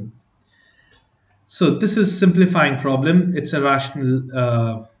very soon. So this is simplifying problem. It's a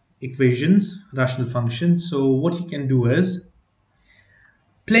rational equations, rational function. So what you can do is,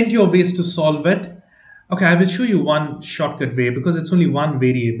 plenty of ways to solve it. Okay, I will show you one shortcut way because it's only one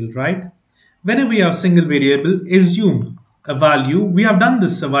variable, right? Whenever we have single variable, assume a value. We have done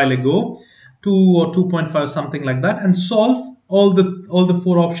this a while ago, 2 or 2.5, something like that, and solve all the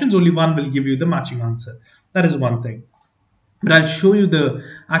 4 options. Only one will give you the matching answer. That is one thing. But I'll show you the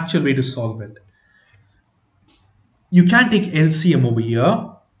actual way to solve it. You can take LCM over here,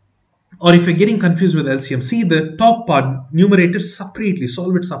 or if you're getting confused with LCM, see the top part, numerator separately,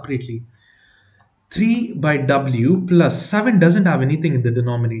 solve it separately. 3 by w plus 7 doesn't have anything in the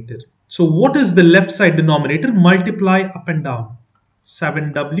denominator. So what is the left side denominator? Multiply up and down.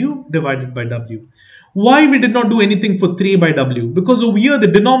 7w divided by w. Why we did not do anything for 3 by w? Because over here the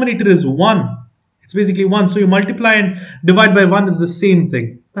denominator is 1. It's basically 1. So you multiply and divide by 1 is the same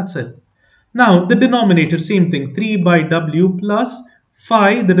thing. That's it. Now the denominator, same thing. 3 by w plus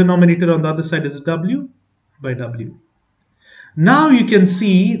 5. The denominator on the other side is w by w. Now you can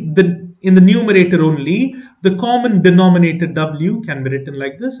see in the numerator only, the common denominator w can be written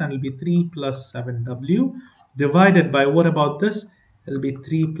like this, and it will be 3 plus 7w divided by, what about this? It will be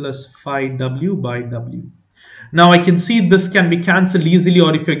 3 plus 5w by w. Now I can see this can be cancelled easily,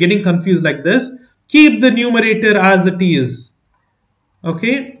 or if you're getting confused like this, keep the numerator as it is.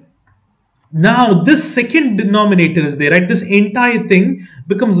 Okay. Now this second denominator is there, right? This entire thing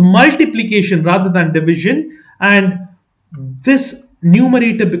becomes multiplication rather than division, and this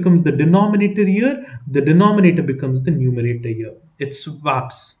numerator becomes the denominator here, the denominator becomes the numerator here. It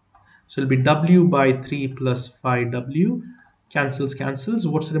swaps. So it'll be w by 3 plus 5w, cancels.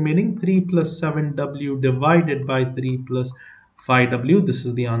 What's remaining? 3 plus 7w divided by 3 plus 5w. This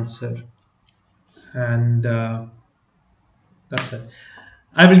is the answer. And that's it.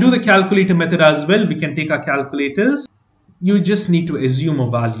 I will do the calculator method as well. We can take our calculators. You just need to assume a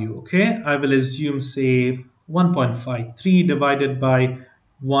value, okay? I will assume, say, 1.5. 3 divided by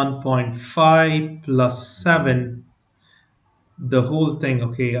 1.5 plus 7. The whole thing,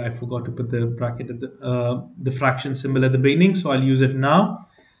 okay, I forgot to put the bracket at the fraction symbol at the beginning, so I'll use it now.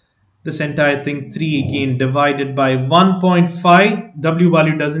 This entire thing, 3 again divided by 1.5. W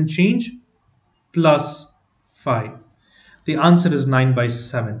value doesn't change, plus 5. The answer is 9 by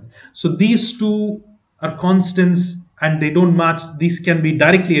 7. So these two are constants and they don't match. These can be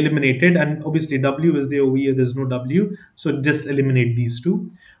directly eliminated, and obviously w is there over here. There's no w, so just eliminate these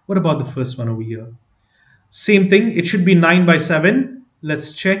two. What about the first one over here? Same thing. It should be 9 by 7.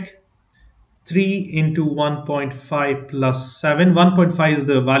 Let's check. 3 into 1.5 plus 7. 1.5 is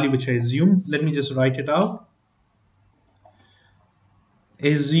the value which I assumed. Let me just write it out.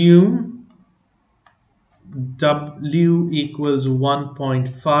 Assume w equals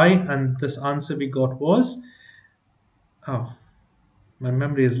 1.5, and this answer we got was, oh, my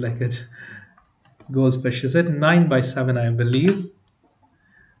memory is like it. Goldfish, is it 9 by 7, I believe.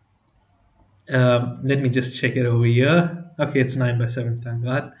 Let me just check it over here. Okay, it's 9 by 7, thank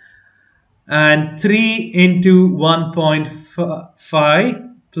God. And 3 into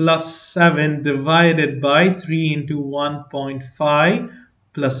 1.5 plus 7 divided by 3 into 1.5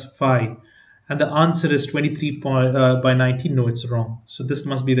 plus 5. And the answer is 23 by 19. No, it's wrong. So this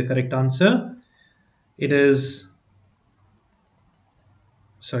must be the correct answer. It is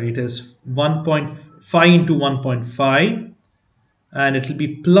 1.5 into 1.5 and it will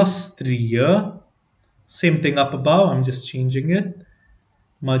be plus 3 here. Same thing up above, I'm just changing it.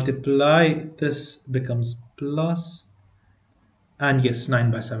 Multiply, this becomes plus, and yes,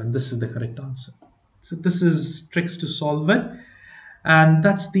 9 by 7. This is the correct answer. So this is tricks to solve it. And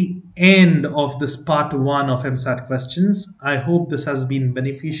that's the end of this part 1 of EmSAT questions. I hope this has been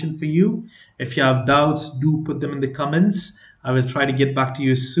beneficial for you. If you have doubts, do put them in the comments. I will try to get back to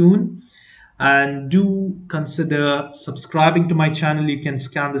you soon. And do consider subscribing to my channel. You can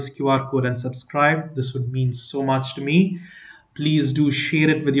scan this QR code and subscribe. This would mean so much to me. Please do share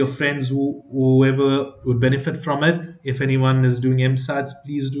it with your friends, whoever would benefit from it. If anyone is doing EmSATs,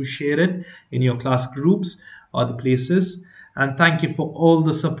 please do share it in your class groups or the places. And thank you for all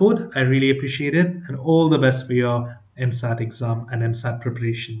the support. I really appreciate it. And all the best for your EmSAT exam and EmSAT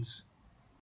preparations.